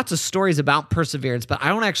there's lots of stories about perseverance, but I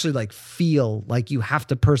don't actually feel like you have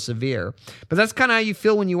to persevere. But that's kind of how you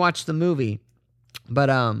feel when you watch the movie. But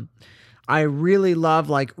I really love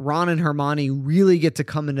Ron and Hermione really get to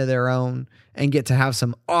come into their own and get to have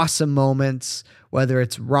some awesome moments, whether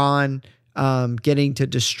it's Ron getting to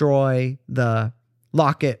destroy the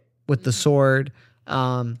locket with the sword,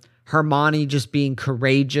 Hermione just being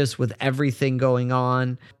courageous with everything going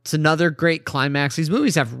on. It's another great climax. These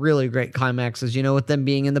movies have really great climaxes, with them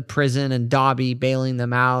being in the prison and Dobby bailing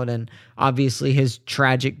them out, and obviously his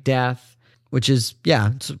tragic death, which is,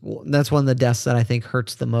 that's one of the deaths that I think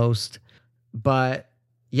hurts the most. But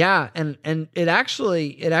yeah, and it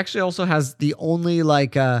actually also has the only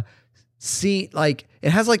scene, it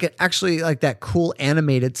has that cool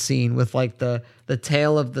animated scene with the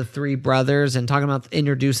tale of the three brothers and talking about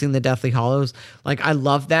introducing the Deathly Hallows. I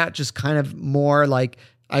love that. Just kind of more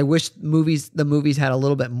I wish the movies had a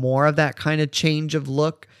little bit more of that kind of change of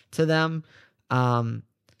look to them.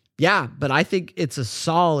 But I think it's a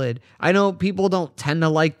solid. I know people don't tend to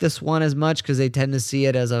like this one as much because they tend to see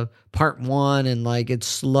it as a part 1 and it's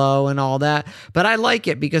slow and all that. But I like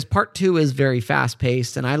it because part 2 is very fast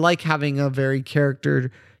paced, and I like having a very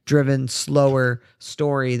character driven, slower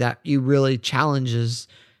story that you really challenges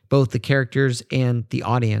both the characters and the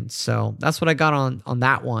audience. So that's what I got on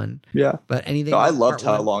that one. Yeah. But anything? No, I loved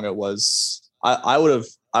how long it was. I would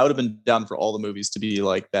have been down for all the movies to be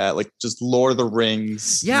like that, just Lord of the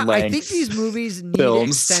Rings. Yeah, I think these movies need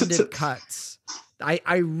extended cuts.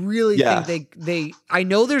 I really think they I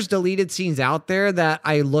know there's deleted scenes out there that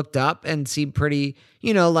I looked up and seem pretty,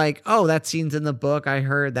 oh, that scene's in the book. I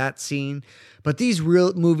heard that scene. But these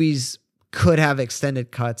real movies could have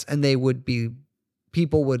extended cuts and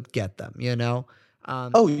people would get them,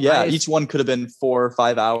 each one could have been 4 or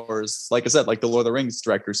 5 hours. Like I said, the Lord of the Rings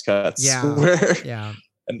director's cuts. Yeah.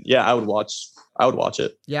 And I would watch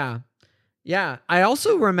it. Yeah. Yeah. I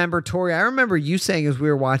also remember, Tori, I remember you saying as we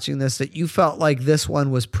were watching this that you felt like this one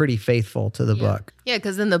was pretty faithful to the book. Yeah,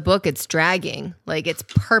 because in the book it's dragging. It's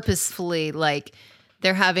purposefully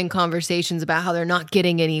they're having conversations about how they're not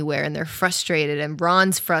getting anywhere and they're frustrated, and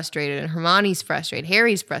Ron's frustrated and Hermione's frustrated,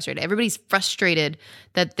 Harry's frustrated. Everybody's frustrated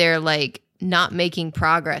that they're not making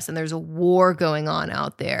progress and there's a war going on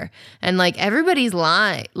out there. And everybody's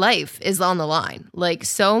life is on the line.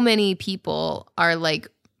 So many people are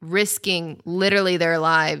risking literally their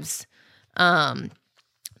lives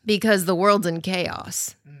because the world's in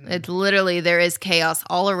chaos. Mm-hmm. It's literally, there is chaos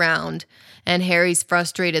all around, and Harry's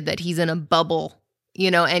frustrated that he's in a bubble,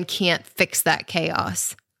 and can't fix that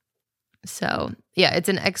chaos. So yeah, it's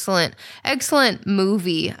an excellent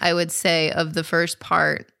movie, I would say, of the first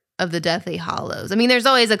part of the Deathly Hallows. I mean, there's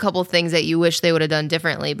always a couple things that you wish they would have done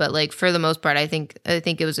differently, but for the most part, I think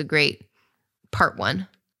it was a great part 1.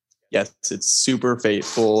 Yes, it's super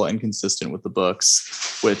faithful and consistent with the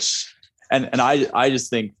books, which, and I just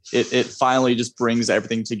think it finally just brings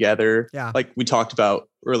everything together. Yeah. Like we talked about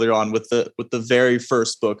earlier on with the very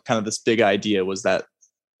first book, kind of this big idea was that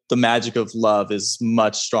the magic of love is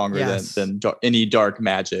much stronger than any dark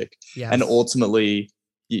magic. Yes. And ultimately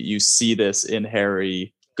you see this in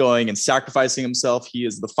Harry going and sacrificing himself. He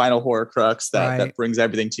is the final Horcrux that brings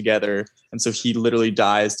everything together. And so he literally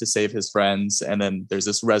dies to save his friends. And then there's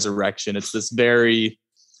this resurrection. It's this very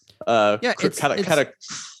kind of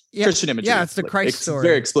Christian imagery. Yeah, it's the Christ story.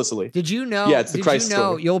 Very explicitly. Did you know? Yeah, it's the Christ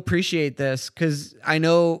story. You'll appreciate this because I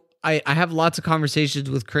know I have lots of conversations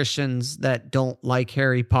with Christians that don't like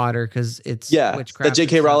Harry Potter because it's witchcraft. That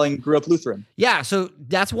J.K. Rowling grew up Lutheran. Yeah, so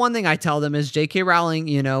that's one thing I tell them is J.K. Rowling,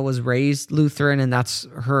 was raised Lutheran, and that's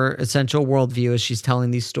her essential worldview as she's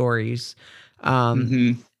telling these stories.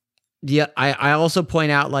 Yeah, I also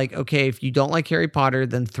point out, like, okay, if you don't like Harry Potter,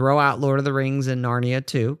 then throw out Lord of the Rings and Narnia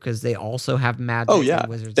too, because they also have magic. Oh yeah, and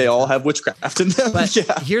wizards. They all have witchcraft in them. But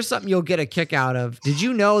yeah. Here's something you'll get a kick out of. Did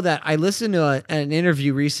you know that I listened to an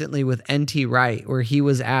interview recently with N.T. Wright, where he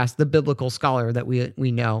was asked, the biblical scholar that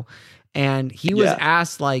we know, and he was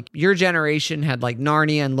asked, like, your generation had like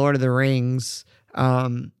Narnia and Lord of the Rings,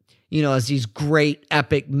 as these great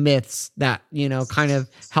epic myths that, kind of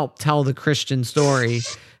help tell the Christian story.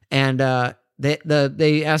 And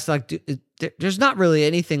they asked, like, there's not really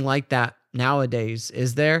anything like that nowadays,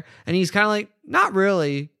 is there? And he's kind of like, not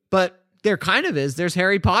really, but there kind of is. There's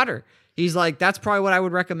Harry Potter. He's like, that's probably what I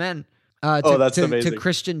would recommend to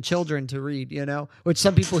Christian children to read, which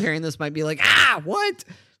some people hearing this might be like, what?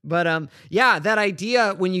 But that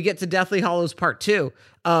idea when you get to Deathly Hallows Part 2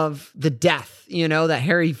 of the death, that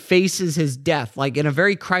Harry faces his death, like in a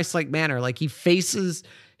very Christ-like manner, like he faces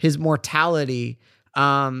his mortality.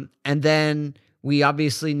 And then we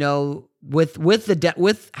obviously know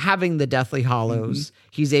with having the Deathly Hallows,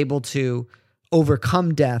 he's able to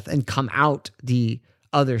overcome death and come out the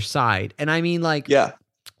other side. And I mean, like,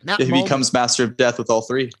 he becomes master of death with all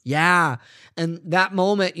three. Yeah. And that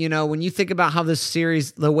moment, when you think about how this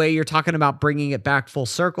series, the way you're talking about bringing it back full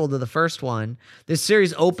circle to the first one, this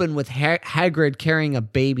series opened with Hagrid carrying a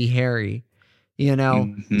baby Harry.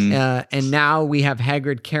 And now we have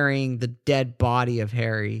Hagrid carrying the dead body of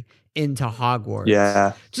Harry into Hogwarts.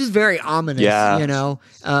 Yeah. Just very ominous,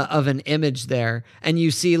 of an image there. And you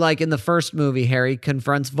see, like, in the first movie, Harry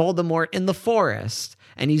confronts Voldemort in the forest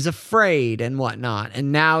and he's afraid and whatnot.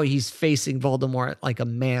 And now he's facing Voldemort like a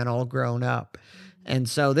man all grown up. And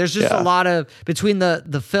so there's just a lot of, between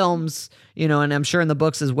the films, and I'm sure in the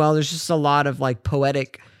books as well, there's just a lot of like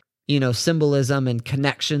poetic symbolism and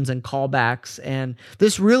connections and callbacks. And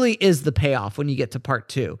this really is the payoff when you get to part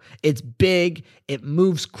 2. It's big. It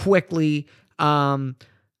moves quickly.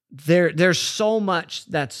 There's so much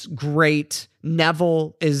that's great.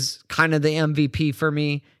 Neville is kind of the MVP for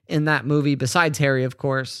me in that movie, besides Harry, of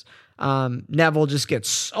course. Neville just gets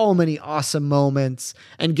so many awesome moments,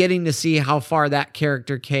 and getting to see how far that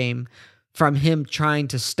character came from him trying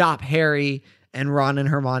to stop Harry and Ron and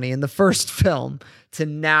Hermione in the first film to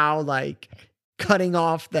now, like, cutting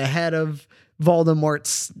off the head of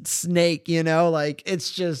Voldemort's snake, like,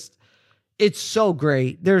 it's so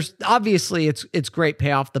great. There's obviously it's great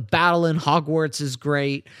payoff. The battle in Hogwarts is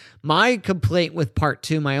great. My complaint with part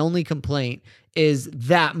 2, my only complaint, is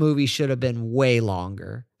that movie should have been way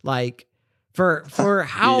longer. Like, for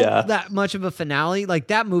how that much of a finale, like,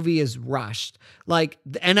 that movie is rushed. Like,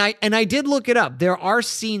 and I did look it up. There are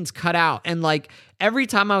scenes cut out, and like every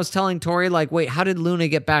time I was telling Tori, like, wait, how did Luna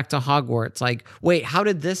get back to Hogwarts? Like, wait, how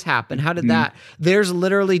did this happen? How did that? There's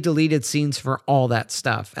literally deleted scenes for all that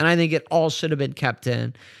stuff, and I think it all should have been kept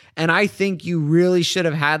in. And I think you really should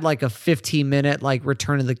have had like a 15-minute like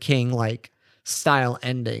Return of the King like style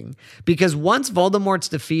ending, because once Voldemort's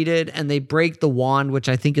defeated and they break the wand, which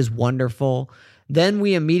I think is wonderful, then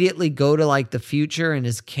we immediately go to like the future and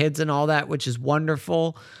his kids and all that, which is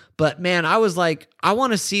wonderful. But man, I was like, I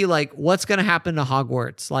want to see like what's going to happen to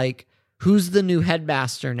Hogwarts. Like, who's the new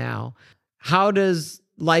headmaster now? How does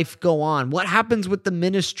life go on? What happens with the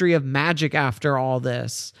Ministry of Magic after all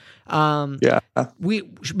this?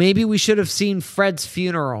 We should have seen Fred's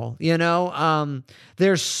funeral,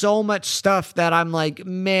 there's so much stuff that I'm like,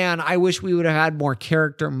 man, I wish we would have had more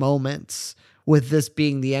character moments with this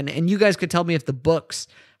being the end. And you guys could tell me if the books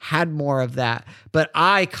had more of that, but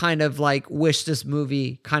I kind of like wish this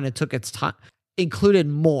movie kind of took its time, included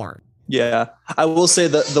more. Yeah, I will say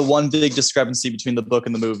that the one big discrepancy between the book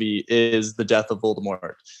and the movie is the death of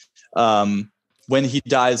Voldemort. When he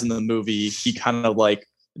dies in the movie, he kind of like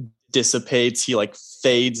dissipates, he like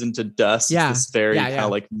fades into dust. This very kind of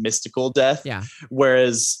like mystical death.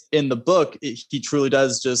 Whereas in the book, he truly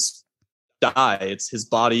does just die. It's his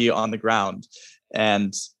body on the ground.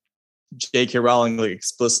 And J.K. Rowling like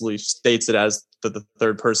explicitly states it as the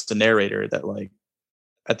third person narrator, that like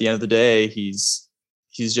at the end of the day, he's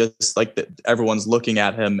just like everyone's looking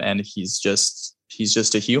at him and he's just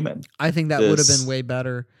a human. I think that would have been way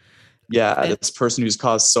better. Yeah, this person who's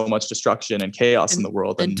caused so much destruction and chaos in the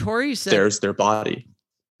world, and Tori said, there's their body.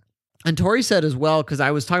 And Tori said as well, because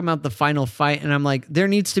I was talking about the final fight, and I'm like, there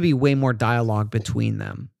needs to be way more dialogue between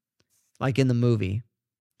them, like in the movie.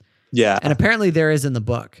 Yeah. And apparently there is in the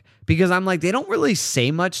book, because I'm like, they don't really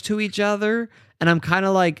say much to each other, and I'm kind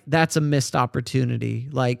of like, that's a missed opportunity.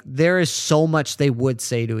 Like, there is so much they would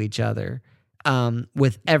say to each other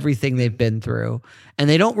with everything they've been through, and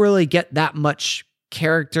they don't really get that much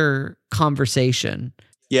character conversation.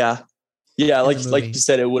 Like you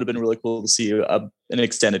said, it would have been really cool to see a an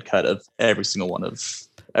extended cut of every single one of these.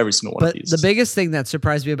 But the biggest thing that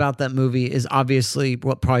surprised me about that movie is obviously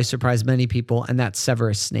what probably surprised many people, and that's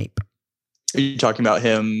Severus Snape. Are you talking about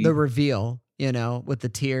him? The reveal, with the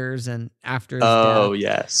tears and after his death.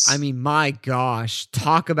 Yes. I mean, my gosh,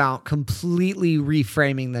 talk about completely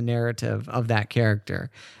reframing the narrative of that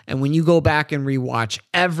character. And when you go back and rewatch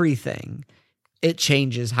everything, it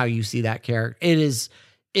changes how you see that character. It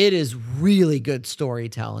is really good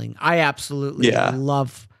storytelling. I absolutely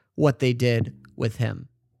love what they did with him.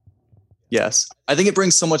 Yes. I think it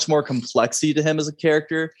brings so much more complexity to him as a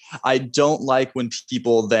character. I don't like when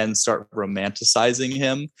people then start romanticizing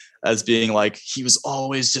him as being like, he was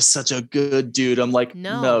always just such a good dude. I'm like,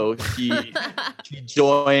 no, he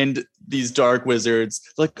joined these dark wizards.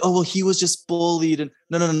 Like, oh, well, he was just bullied. And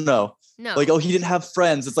no. Like, oh, he didn't have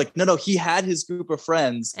friends. It's like, no, he had his group of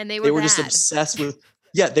friends. And they were just obsessed with,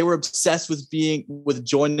 they were obsessed with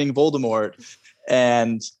joining Voldemort.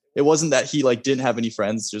 And it wasn't that he like didn't have any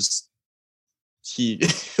friends, just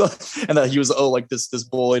and that he was this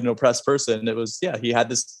bullied and oppressed person. It was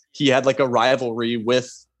he had like a rivalry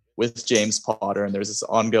with James Potter, and there's this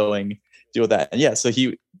ongoing deal with that. And so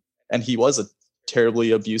he was a terribly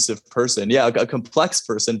abusive person, a complex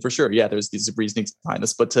person for sure. There's these reasonings behind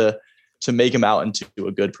this, but to make him out into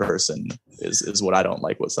a good person is what I don't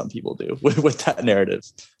like what some people do with that narrative.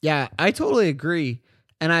 I totally agree.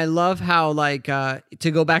 And I love how,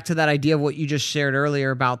 to go back to that idea of what you just shared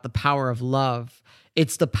earlier about the power of love,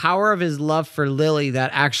 it's the power of his love for Lily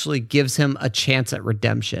that actually gives him a chance at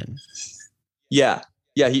redemption. Yeah.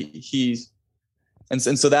 And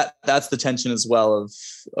so that's the tension as well of,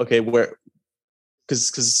 okay, where,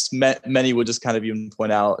 because many would just kind of even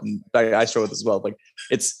point out, and I struggle with this as well, like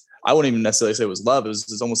I wouldn't even necessarily say it was love. It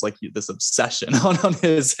was almost like this obsession on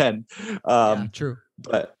his end. True.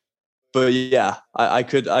 But I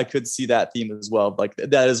could see that theme as well. Like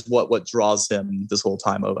that is what draws him this whole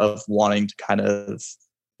time of wanting to kind of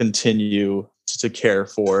continue to care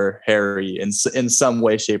for Harry in some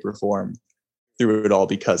way, shape, or form through it all,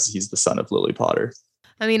 because he's the son of Lily Potter.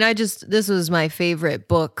 I mean, this was my favorite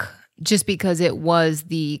book just because it was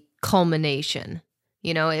the culmination.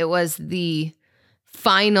 It was the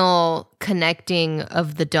final connecting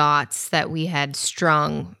of the dots that we had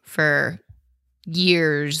strung for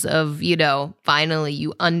years of, finally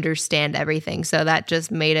you understand everything. So that just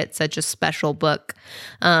made it such a special book.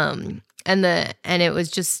 And it was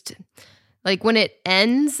just like when it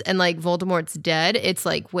ends and like Voldemort's dead, it's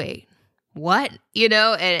like, wait, what?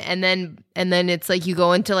 And then it's like you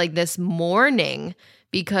go into like this mourning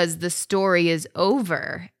because the story is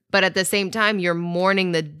over. But at the same time, you're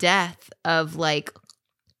mourning the death of like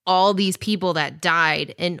all these people that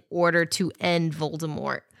died in order to end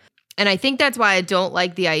Voldemort. And I think that's why I don't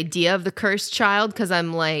like the idea of the cursed child, because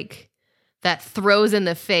I'm like, that throws in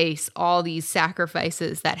the face all these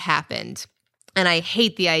sacrifices that happened. And I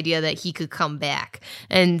hate the idea that he could come back.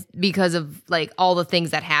 And because of like all the things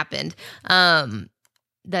that happened.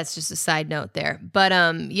 That's just a side note there. But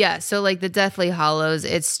so like the Deathly Hallows,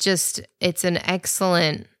 it's an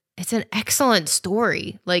excellent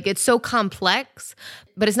story. Like it's so complex,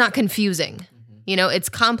 but it's not confusing. It's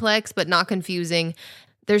complex, but not confusing.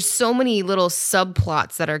 There's so many little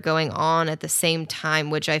subplots that are going on at the same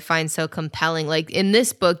time, which I find so compelling. Like in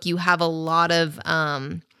this book, you have a lot of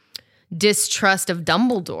distrust of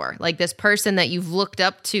Dumbledore, like this person that you've looked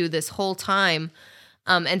up to this whole time.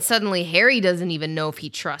 And suddenly Harry doesn't even know if he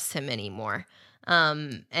trusts him anymore.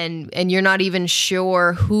 And you're not even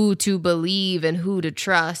sure who to believe and who to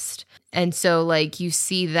trust. And so like you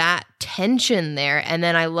see that tension there. And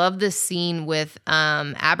then I love this scene with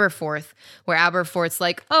Aberforth, where Aberforth's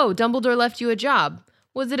like, oh, Dumbledore left you a job.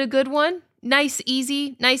 Was it a good one? Nice,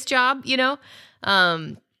 easy, nice job,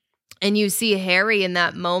 And you see Harry in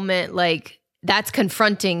that moment, like that's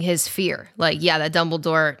confronting his fear. Like, that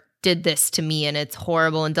Dumbledore did this to me and it's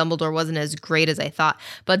horrible and Dumbledore wasn't as great as I thought.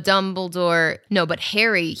 But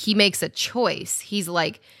Harry, he makes a choice. He's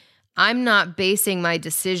like, I'm not basing my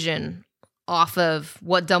decision off of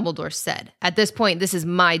what Dumbledore said. At this point, this is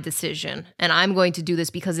my decision and I'm going to do this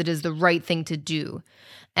because it is the right thing to do.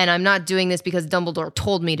 And I'm not doing this because Dumbledore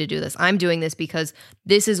told me to do this. I'm doing this because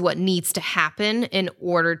this is what needs to happen in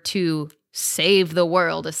order to save the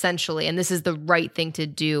world, essentially. And this is the right thing to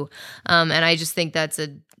do. And I just think that's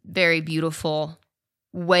a very beautiful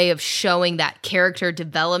way of showing that character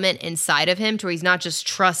development inside of him, to where he's not just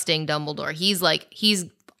trusting Dumbledore. He's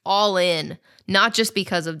all in, not just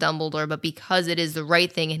because of Dumbledore, but because it is the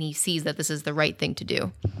right thing and he sees that this is the right thing to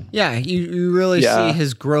do. Yeah, you really see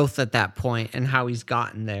his growth at that point and how he's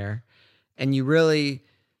gotten there. And you really,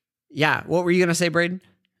 what were you going to say, Braden?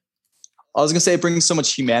 I was gonna say it brings so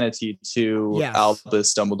much humanity to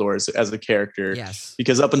Albus Dumbledore as a character. Yes.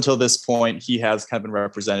 Because up until this point, he has kind of been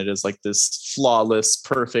represented as like this flawless,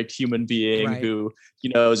 perfect human being who,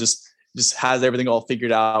 just has everything all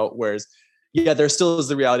figured out. Whereas, there still is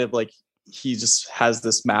the reality of like he just has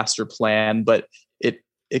this master plan, but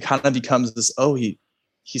it kind of becomes this,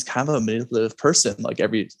 he's kind of a manipulative person. Like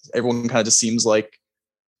everyone kind of just seems like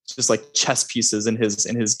just like chess pieces in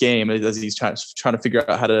his game as he's trying to figure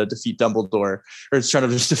out how to defeat Dumbledore, or he's trying to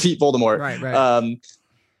just defeat Voldemort. Right.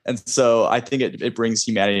 And so I think it brings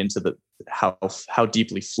humanity into how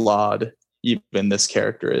deeply flawed even this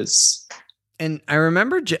character is. And I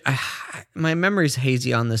remember my memory's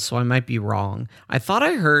hazy on this, so I might be wrong. I thought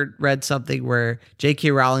I read something where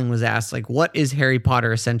J.K. Rowling was asked, like, what is Harry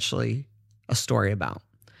Potter essentially a story about?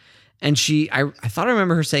 And I thought I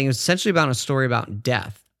remember her saying it was essentially about a story about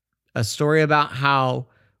death, a story about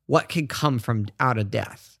what can come from out of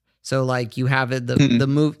death. So like you have it,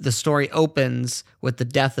 the story opens with the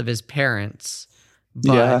death of his parents,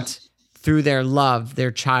 but through their love,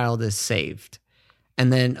 their child is saved.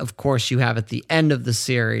 And then, of course, you have at the end of the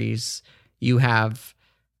series, you have,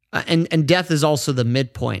 and death is also the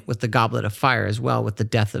midpoint with the Goblet of Fire as well, with the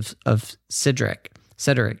death of Cedric.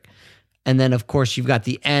 And then, of course, you've got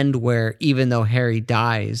the end where even though Harry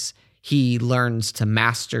dies, he learns to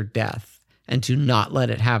master death and to not let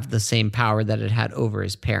it have the same power that it had over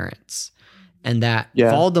his parents. And that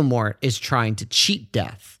Voldemort is trying to cheat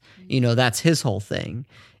death. That's his whole thing.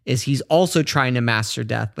 Is he's also trying to master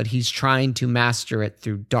death, but he's trying to master it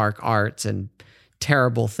through dark arts and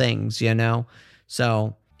terrible things,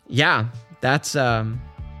 So, that's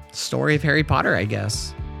story of Harry Potter, I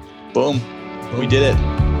guess. Boom. We did it.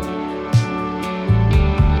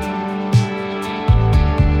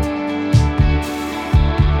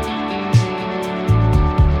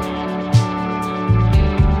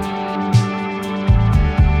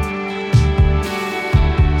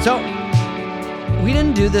 So, we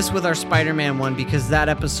didn't do this with our Spider-Man one because that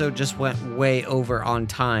episode just went way over on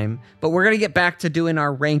time. But we're going to get back to doing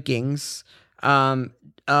our rankings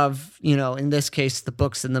of, in this case, the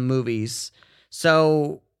books and the movies.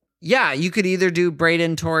 So, you could either do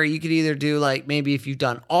Braden, Tori. You could either do, like, maybe if you've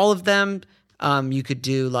done all of them, you could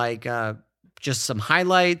do, like, just some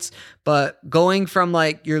highlights. But going from,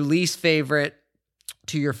 like, your least favorite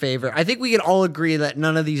to your favorite, I think we can all agree that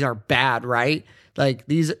none of these are bad, right? Like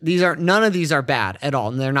none of these are bad at all.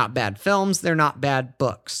 And they're not bad films. They're not bad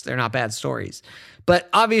books. They're not bad stories. But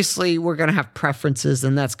obviously we're going to have preferences,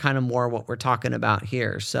 and that's kind of more what we're talking about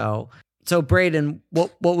here. So Braden,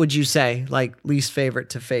 what would you say? Like least favorite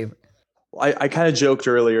to favorite? I kind of joked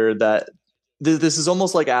earlier that this is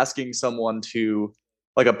almost like asking someone to,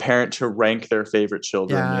 like a parent to rank their favorite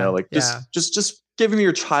children, just give me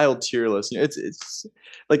your child tier list. It's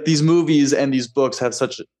like these movies and these books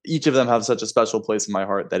each of them have such a special place in my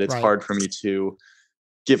heart that it's hard for me to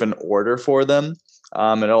give an order for them.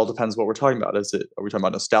 It all depends what we're talking about. Are we talking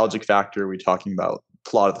about nostalgic factor? Are we talking about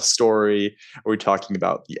plot of the story? Are we talking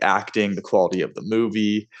about the acting, the quality of the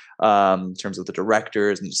movie, in terms of the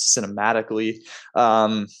directors and just cinematically?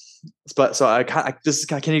 So I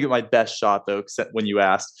can't even get my best shot though, when you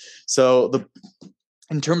asked. So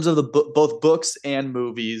in terms of both books and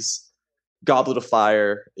movies, Goblet of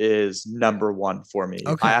Fire is number one for me.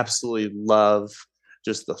 Okay. I absolutely love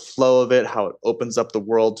just the flow of it, how it opens up the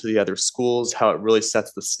world to the other schools, how it really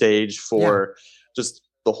sets the stage for just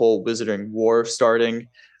the whole Wizarding War starting.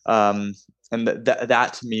 And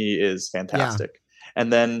that to me is fantastic. Yeah.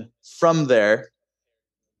 And then from there,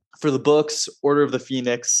 for the books, Order of the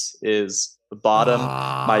Phoenix is the bottom.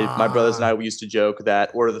 My brothers and I, we used to joke that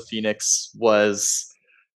Order of the Phoenix was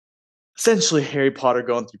essentially Harry Potter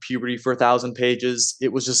going through puberty for 1,000 pages.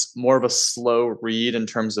 It was just more of a slow read in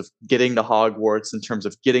terms of getting to Hogwarts, in terms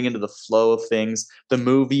of getting into the flow of things. The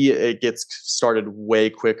movie, it gets started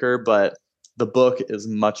way quicker, but the book is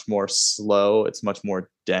much more slow. It's much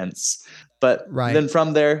more dense. But then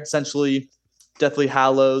from there, essentially, Deathly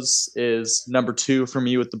Hallows is number 2 for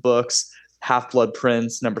me with the books. Half-Blood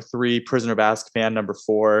Prince, number 3. Prisoner of Azkaban, number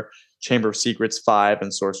 4. Chamber of Secrets, 5.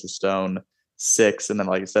 And Sorcerer's Stone, 6. And then,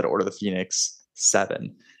 like I said, Order of the Phoenix, 7.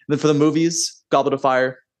 And then for the movies, Goblet of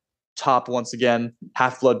Fire, top once again.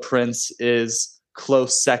 Half-Blood Prince is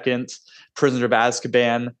close second. Prisoner of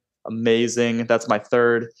Azkaban, amazing. That's my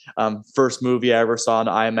third. First movie I ever saw in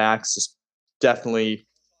IMAX. Just definitely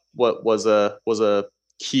what was a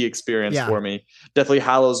key experience for me. Deathly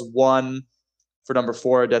Hallows 1 for number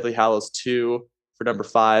 4. Deathly Hallows 2 for number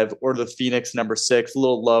 5. Order of the Phoenix, number 6. A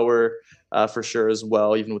little lower for sure as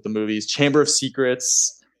well, even with the movies. Chamber of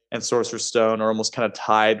Secrets and Sorcerer's Stone are almost kind of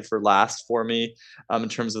tied for last for me in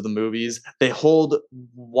terms of the movies. They hold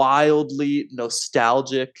wildly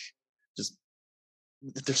nostalgic, just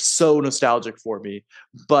they're so nostalgic for me.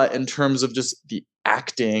 But in terms of just the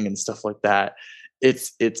acting and stuff like that,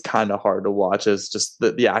 it's kind of hard to watch, as just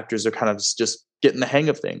the actors are kind of just getting the hang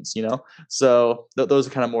of things, you know? So those are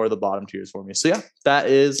kind of more of the bottom tiers for me. So yeah, that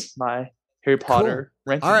is my Harry Potter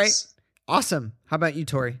rankings. All right. Awesome. How about you,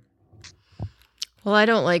 Tori? Well, I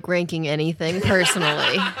don't like ranking anything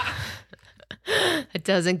personally. It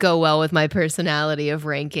doesn't go well with my personality of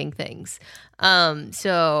ranking things.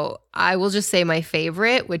 So I will just say my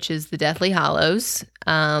favorite, which is the Deathly Hallows,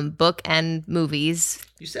 book and movies.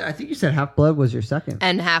 I think you said Half-Blood was your second.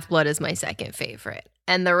 And Half-Blood is my second favorite.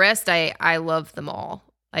 And the rest, I love them all.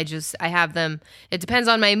 I have them. It depends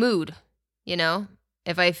on my mood, you know?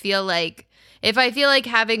 If I feel like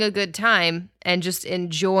having a good time and just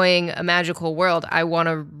enjoying a magical world, I want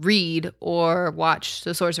to read or watch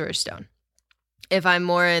The Sorcerer's Stone. If I'm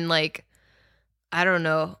more in like, I don't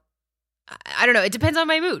know. It depends on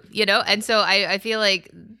my mood, you know? And so I feel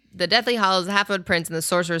like the Deathly Hallows, the Half-Blood Prince, and the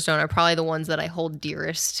Sorcerer's Stone are probably the ones that I hold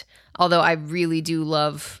dearest. Although I really do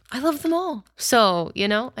I love them all. So, you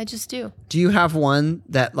know, I just do. Do you have one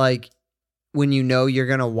that, like, when you know you're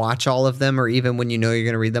going to watch all of them, or even when you know you're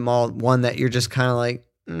going to read them all, one that you're just kind of like,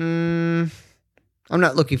 I'm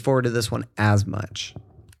not looking forward to this one as much?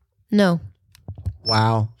 No.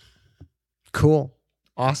 Wow. Cool.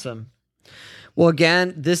 Awesome. Well,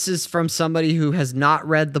 again, this is from somebody who has not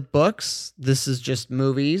read the books. This is just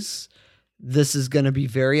movies. This is going to be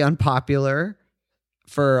very unpopular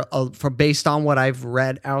for based on what I've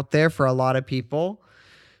read out there for a lot of people.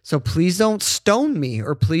 So please don't stone me,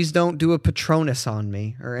 or please don't do a Patronus on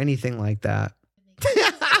me or anything like that.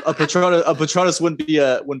 a Patronus wouldn't be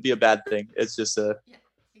a bad thing. It's just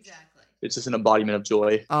it's just an embodiment of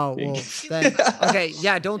joy. Oh, well, then, okay.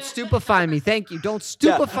 Yeah. Don't stupefy me. Thank you. Don't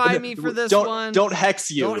stupefy me for this one. Don't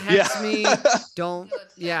hex you. Don't hex me. Don't.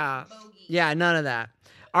 Yeah. Yeah. None of that.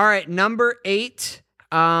 All right. Number 8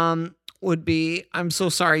 would be, I'm so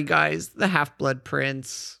sorry, guys, the Half-Blood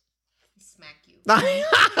Prince. Smack you.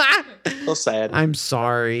 So sad. I'm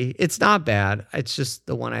sorry. It's not bad. It's just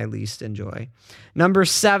the one I least enjoy. Number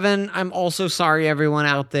 7, I'm also sorry, everyone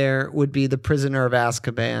out there, would be The Prisoner of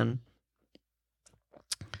Azkaban.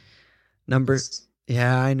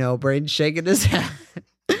 Yeah, I know. Braden's shaking his head.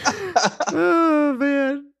 Oh,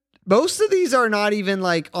 man. Most of these are not even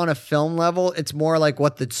like on a film level. It's more like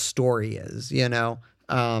what the story is, you know?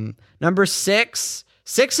 Number 6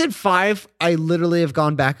 and 5, I literally have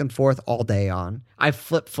gone back and forth all day on. I've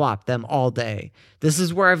flip-flopped them all day. This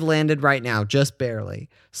is where I've landed right now, just barely.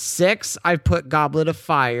 6, I've put Goblet of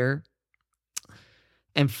Fire.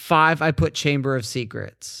 And 5, I put Chamber of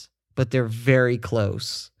Secrets. But they're very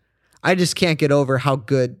close. I just can't get over how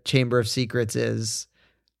good Chamber of Secrets is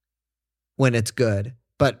when it's good.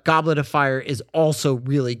 But Goblet of Fire is also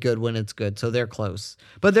really good when it's good. So they're close.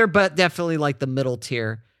 But they're definitely like the middle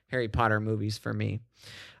tier Harry Potter movies for me.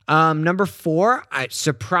 Number 4, it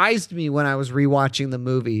surprised me when I was rewatching the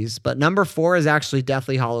movies. But number 4 is actually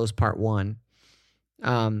Deathly Hallows Part 1.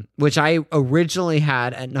 Which I originally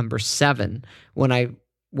had at number 7 when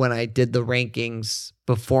I did the rankings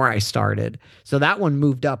before I started. So that one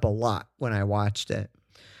moved up a lot when I watched it.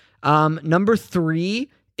 Number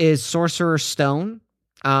 3 is Sorcerer's Stone.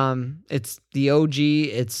 It's the OG.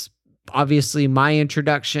 It's obviously my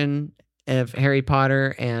introduction of Harry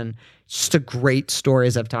Potter, and just a great story,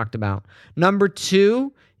 as I've talked about. Number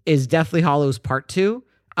 2 is Deathly Hallows Part 2.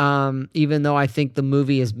 Even though I think the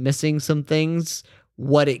movie is missing some things,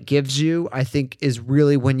 what it gives you, I think, is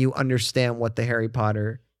really when you understand what the Harry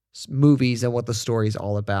Potter movies and what the story is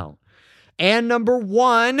all about. And number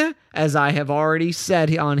 1, as I have already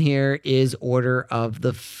said on here, is Order of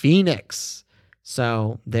the Phoenix.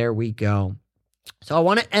 So there we go. So I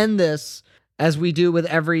want to end this as we do with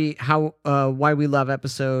every Why We Love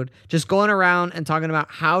episode, just going around and talking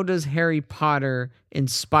about how does Harry Potter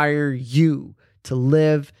inspire you to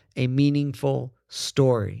live a meaningful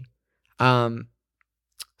story. Braden,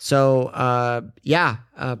 why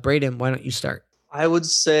don't you start? I would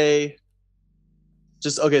say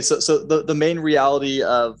so the main reality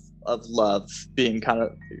of love being kind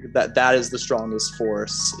of that is the strongest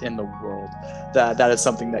force in the world. That is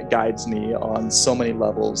something that guides me on so many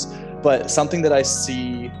levels. But something that I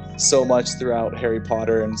see so much throughout Harry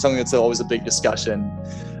Potter, and something that's always a big discussion,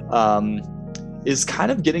 is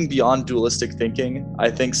kind of getting beyond dualistic thinking. I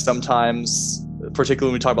think sometimes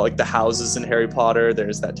particularly when we talk about like the houses in Harry Potter,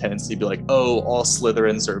 there's that tendency to be like, oh, all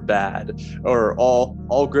Slytherins are bad, or all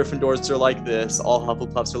Gryffindors are like this, all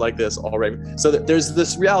Hufflepuffs are like this, all Raven. So there's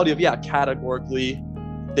this reality of, yeah, categorically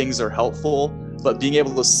things are helpful, but being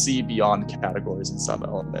able to see beyond categories in some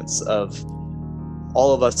elements of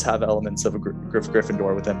all of us have elements of a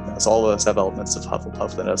Gryffindor within us. All of us have elements of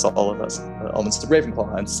Hufflepuff within us. All of us have elements of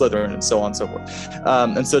Ravenclaw and Slytherin and so on and so forth.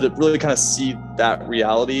 And so to really kind of see that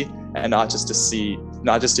reality and not just to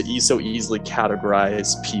so easily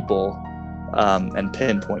categorize people and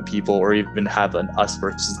pinpoint people, or even have an us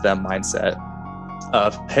versus them mindset.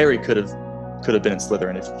 Harry could have been in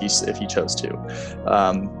Slytherin if he chose to.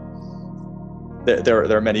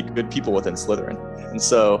 There are many good people within Slytherin, and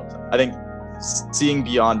so I think seeing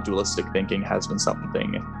beyond dualistic thinking has been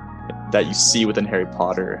something that you see within Harry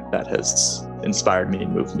Potter that has inspired me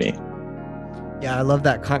and moved me. Yeah, I love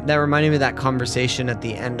that. That reminded me of that conversation at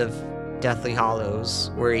the end of Deathly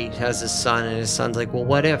Hallows, where he has his son, and his son's like, well,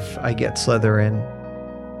 what if I get Slytherin?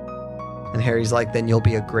 And Harry's like, then you'll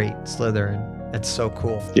be a great Slytherin. That's so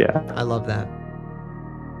cool. Yeah. I love that.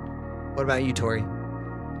 What about you, Tori?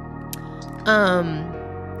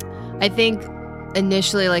 I think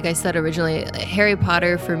initially, like I said originally, Harry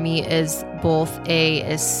Potter for me is both a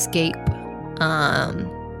escape.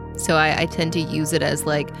 So I tend to use it as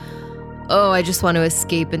like, oh, I just want to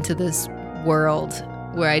escape into this world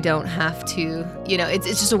where I don't have to, it's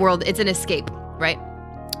just a world, it's an escape, right?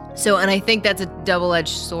 So, and I think that's a double-edged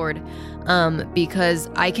sword, because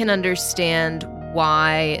I can understand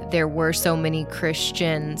why there were so many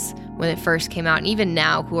Christians when it first came out, and even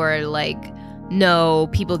now, who are like, no,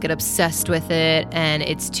 people get obsessed with it and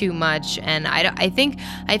it's too much. And I think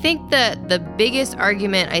the biggest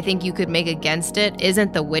argument I think you could make against it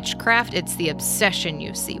isn't the witchcraft, it's the obsession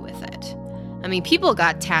you see with it. I mean, people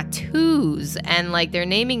got tattoos and like they're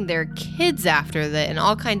naming their kids after that and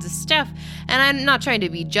all kinds of stuff. And I'm not trying to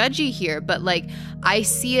be judgy here, but like I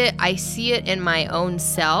see it in my own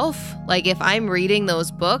self. Like if I'm reading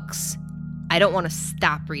those books, I don't want to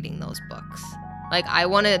stop reading those books. Like, I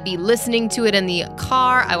want to be listening to it in the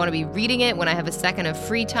car. I want to be reading it when I have a second of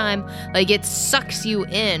free time. Like, it sucks you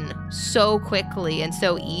in so quickly and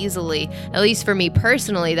so easily, at least for me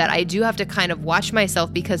personally, that I do have to kind of watch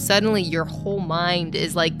myself, because suddenly your whole mind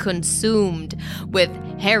is, like, consumed with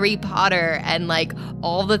Harry Potter and, like,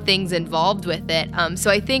 all the things involved with it.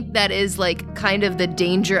 So I think that is, like, kind of the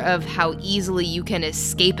danger of how easily you can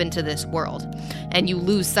escape into this world and you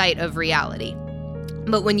lose sight of reality.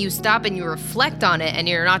 But when you stop and you reflect on it and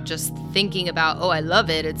you're not just thinking about, oh, I love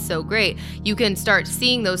it, it's so great, you can start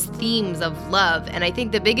seeing those themes of love. And I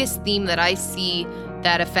think the biggest theme that I see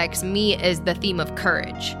that affects me is the theme of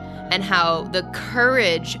courage, and how the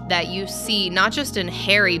courage that you see, not just in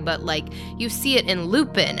Harry, but like you see it in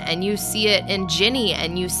Lupin, and you see it in Ginny,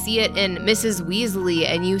 and you see it in Mrs. Weasley,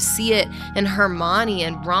 and you see it in Hermione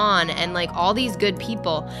and Ron, and like all these good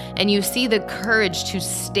people, and you see the courage to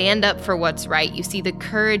stand up for what's right. You see the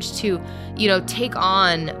courage to, take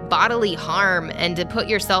on bodily harm and to put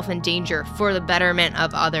yourself in danger for the betterment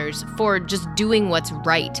of others, for just doing what's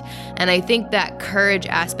right. And I think that courage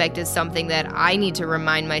aspect is something that I need to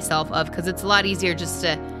remind myself of, because it's a lot easier just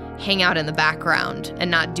to hang out in the background and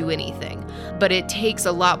not do anything. But it takes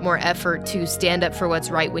a lot more effort to stand up for what's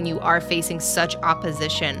right when you are facing such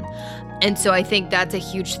opposition. And so I think that's a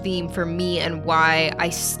huge theme for me, and why I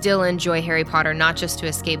still enjoy Harry Potter, not just to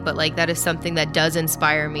escape, but like that is something that does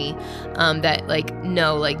inspire me. That like,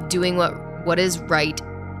 no, like doing what is right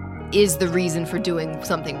is the reason for doing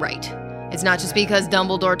something right. It's not just because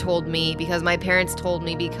Dumbledore told me, because my parents told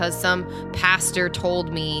me, because some pastor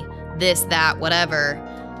told me this, that, whatever.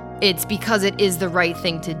 It's because it is the right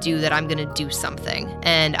thing to do that I'm going to do something.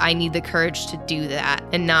 And I need the courage to do that,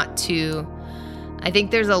 and not to... I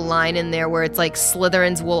think there's a line in there where it's like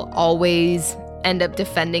Slytherins will always end up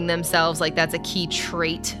defending themselves. Like that's a key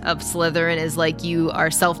trait of Slytherin, is like you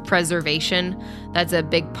are self-preservation. That's a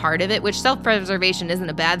big part of it, which self-preservation isn't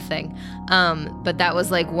a bad thing. But that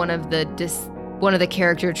was like one of the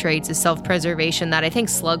character traits is self-preservation that I think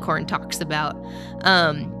Slughorn talks about.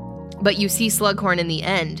 But you see Slughorn in the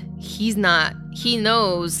end, he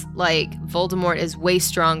knows like Voldemort is way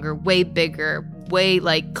stronger, way bigger, way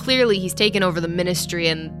like clearly he's taken over the ministry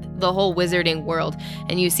and the whole wizarding world.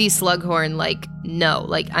 And you see Slughorn like, no,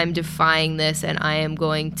 like I'm defying this and I am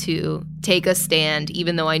going to take a stand,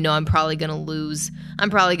 even though I know I'm probably going to lose. I'm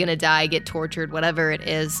probably going to die, get tortured, whatever it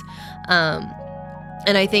is.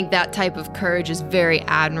 And I think that type of courage is very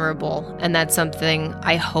admirable. And that's something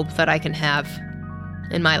I hope that I can have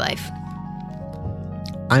in my life.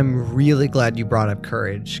 I'm really glad you brought up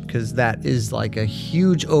courage, because that is like a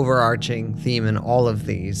huge overarching theme in all of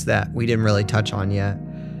these that we didn't really touch on yet.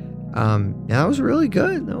 That was really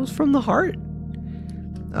good. That was from the heart.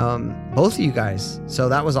 Both of you guys. So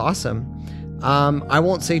that was awesome. I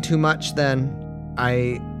won't say too much then.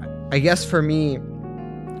 I guess for me,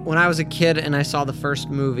 when I was a kid and I saw the first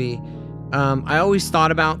movie, I always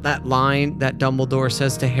thought about that line that Dumbledore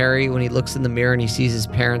says to Harry when he looks in the mirror and he sees his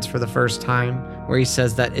parents for the first time, where he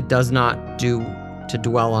says that it does not do to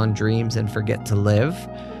dwell on dreams and forget to live.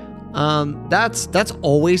 That's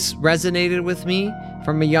always resonated with me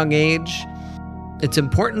from a young age. It's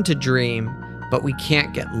important to dream, but we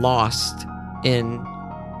can't get lost in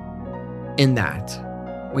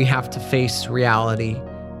that. We have to face reality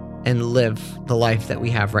and live the life that we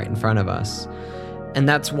have right in front of us. And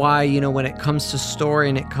that's why, when it comes to story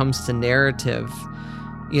and it comes to narrative,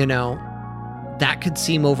 that could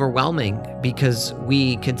seem overwhelming because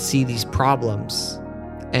we could see these problems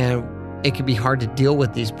and it could be hard to deal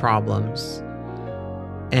with these problems.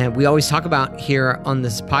 And we always talk about here on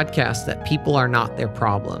this podcast that people are not their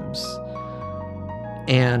problems.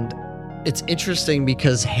 And it's interesting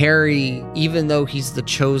because Harry, even though he's the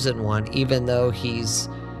chosen one, even though he's,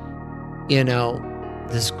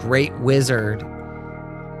 this great wizard,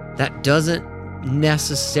 that doesn't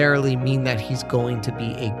necessarily mean that he's going to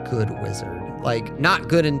be a good wizard. Like, not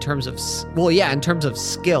good in terms of, in terms of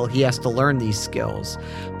skill, he has to learn these skills,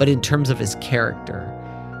 but in terms of his character.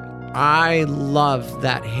 I love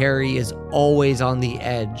that Harry is always on the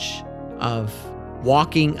edge of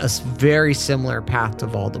walking a very similar path to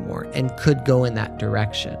Voldemort and could go in that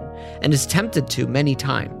direction and is tempted to many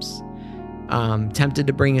times. Tempted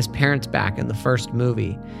to bring his parents back in the first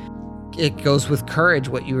movie. It goes with courage,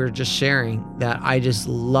 what you were just sharing, that I just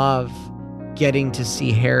love getting to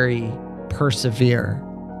see Harry persevere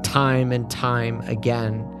time and time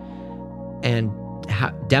again and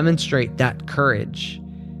demonstrate that courage.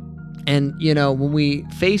 And, when we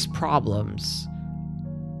face problems,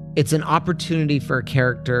 it's an opportunity for a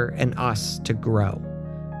character and us to grow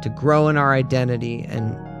in our identity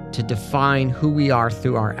and to define who we are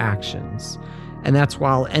through our actions. And that's why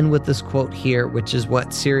I'll end with this quote here, which is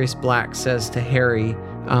what Sirius Black says to Harry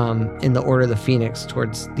in the Order of the Phoenix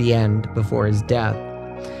towards the end before his death,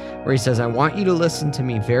 where he says, "I want you to listen to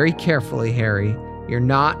me very carefully, Harry. You're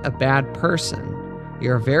not a bad person.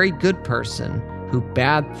 You're a very good person who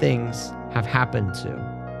bad things have happened to.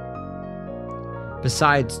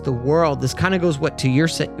 Besides, the world," this kind of goes what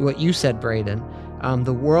you said, Braden,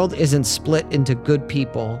 the world isn't split into good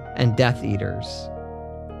people and Death Eaters.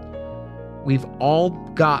 We've all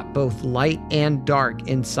got both light and dark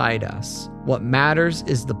inside us. What matters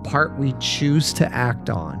is the part we choose to act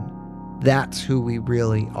on. That's who we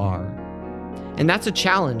really are." And that's a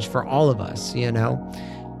challenge for all of us, will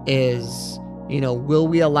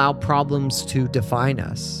we allow problems to define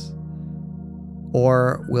us?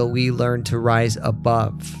 Or will we learn to rise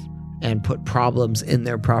above and put problems in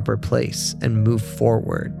their proper place and move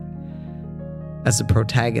forward as the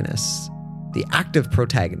protagonists, the active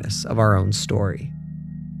protagonists of our own story?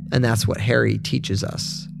 And that's what Harry teaches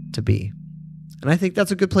us to be. And I think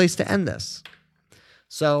that's a good place to end this.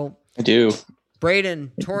 So I do.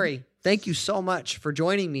 Braden, Tori, thank you so much for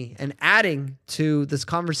joining me and adding to this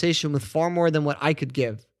conversation with far more than what I could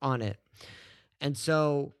give on it. And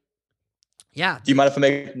so, yeah. Do you mind if I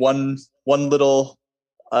make one little?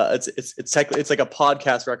 It's like a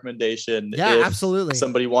podcast recommendation. Yeah, if absolutely.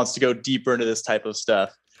 Somebody wants to go deeper into this type of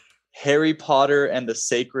stuff. Harry Potter and the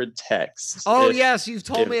Sacred Text. Oh, yes, you've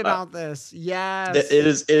told me about this. Yes,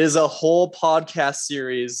 it is a whole podcast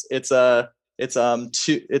series. It's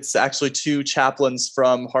actually two chaplains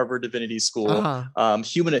from Harvard Divinity School,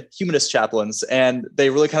 humanist chaplains, and they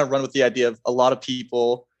really kind of run with the idea of a lot of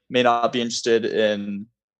people may not be interested in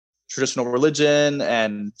traditional religion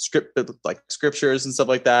and scriptures and stuff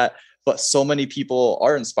like that, but so many people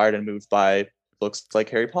are inspired and moved by books like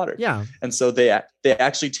Harry Potter. Yeah. And so they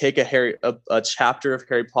actually take a chapter of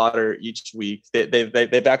Harry Potter each week.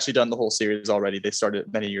 They've actually done the whole series already. They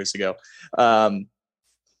started many years ago.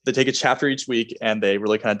 They take a chapter each week and they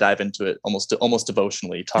really kind of dive into it almost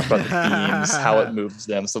devotionally, talk about the themes, how it moves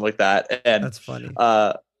them, stuff like that. And that's funny.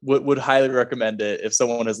 Would highly recommend it. If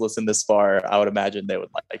someone has listened this far, I would imagine they would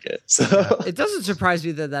like it. So it doesn't surprise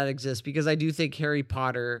me that exists, because I do think Harry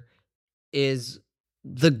Potter is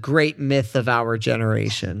the great myth of our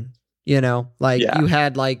generation. You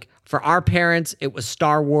had for our parents, it was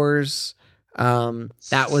Star Wars.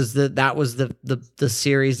 That was the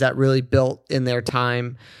series that really built in their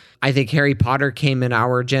time. I think Harry Potter came in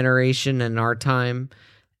our generation and our time.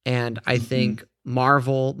 And I think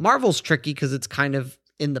Marvel's tricky because it's kind of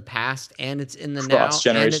in the past and it's in the now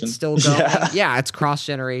and it's still going. Yeah, it's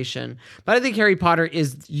cross-generation. But I think Harry Potter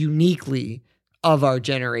is uniquely of our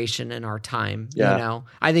generation and our time. Yeah. You know,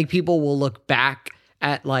 I think people will look back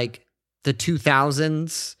at like the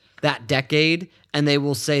 2000s, that decade, and they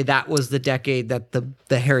will say that was the decade that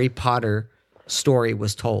the Harry Potter story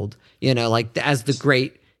was told, you know, like as the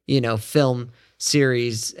great, you know, film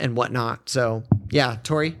series and whatnot. So yeah,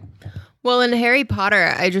 Tori? Well, in Harry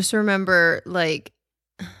Potter, I just remember like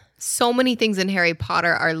so many things in Harry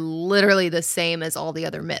Potter are literally the same as all the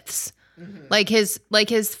other myths. Mm-hmm. Like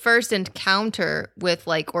his first encounter with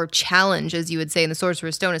or challenge, as you would say in the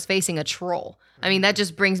Sorcerer's Stone, is facing a troll. I mean, that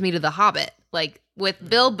just brings me to The Hobbit. Like with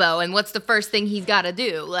Bilbo, and what's the first thing he's got to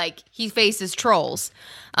do? Like he faces trolls.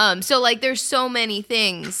 So like there's so many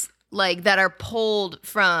things like that are pulled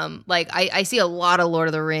from I see a lot of Lord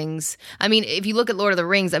of the Rings. I mean, if you look at Lord of the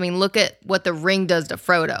Rings, I mean, look at what the ring does to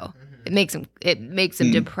Frodo. It makes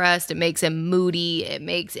him depressed. It makes him moody.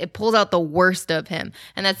 It pulls out the worst of him.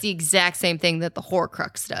 And that's the exact same thing that the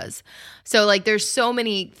Horcrux does. So like there's so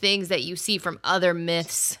many things that you see from other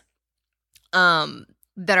myths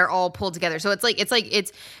that are all pulled together. So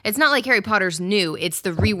it's not like Harry Potter's new. It's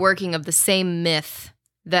the reworking of the same myth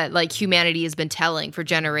that like humanity has been telling for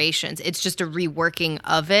generations. It's just a reworking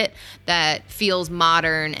of it that feels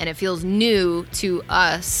modern and it feels new to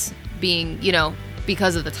us being, you know,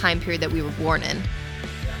 because of the time period that we were born in.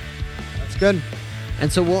 That's good.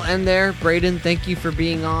 And so we'll end there. Braden, thank you for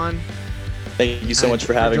being on. Thank you so much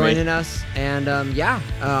for having me. Joining us. And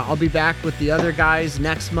I'll be back with the other guys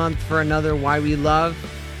next month for another Why We Love.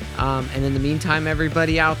 And in the meantime,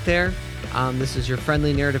 everybody out there, this is your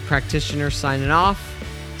friendly narrative practitioner signing off,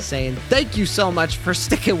 saying thank you so much for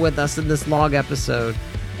sticking with us in this long episode,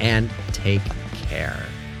 and take care.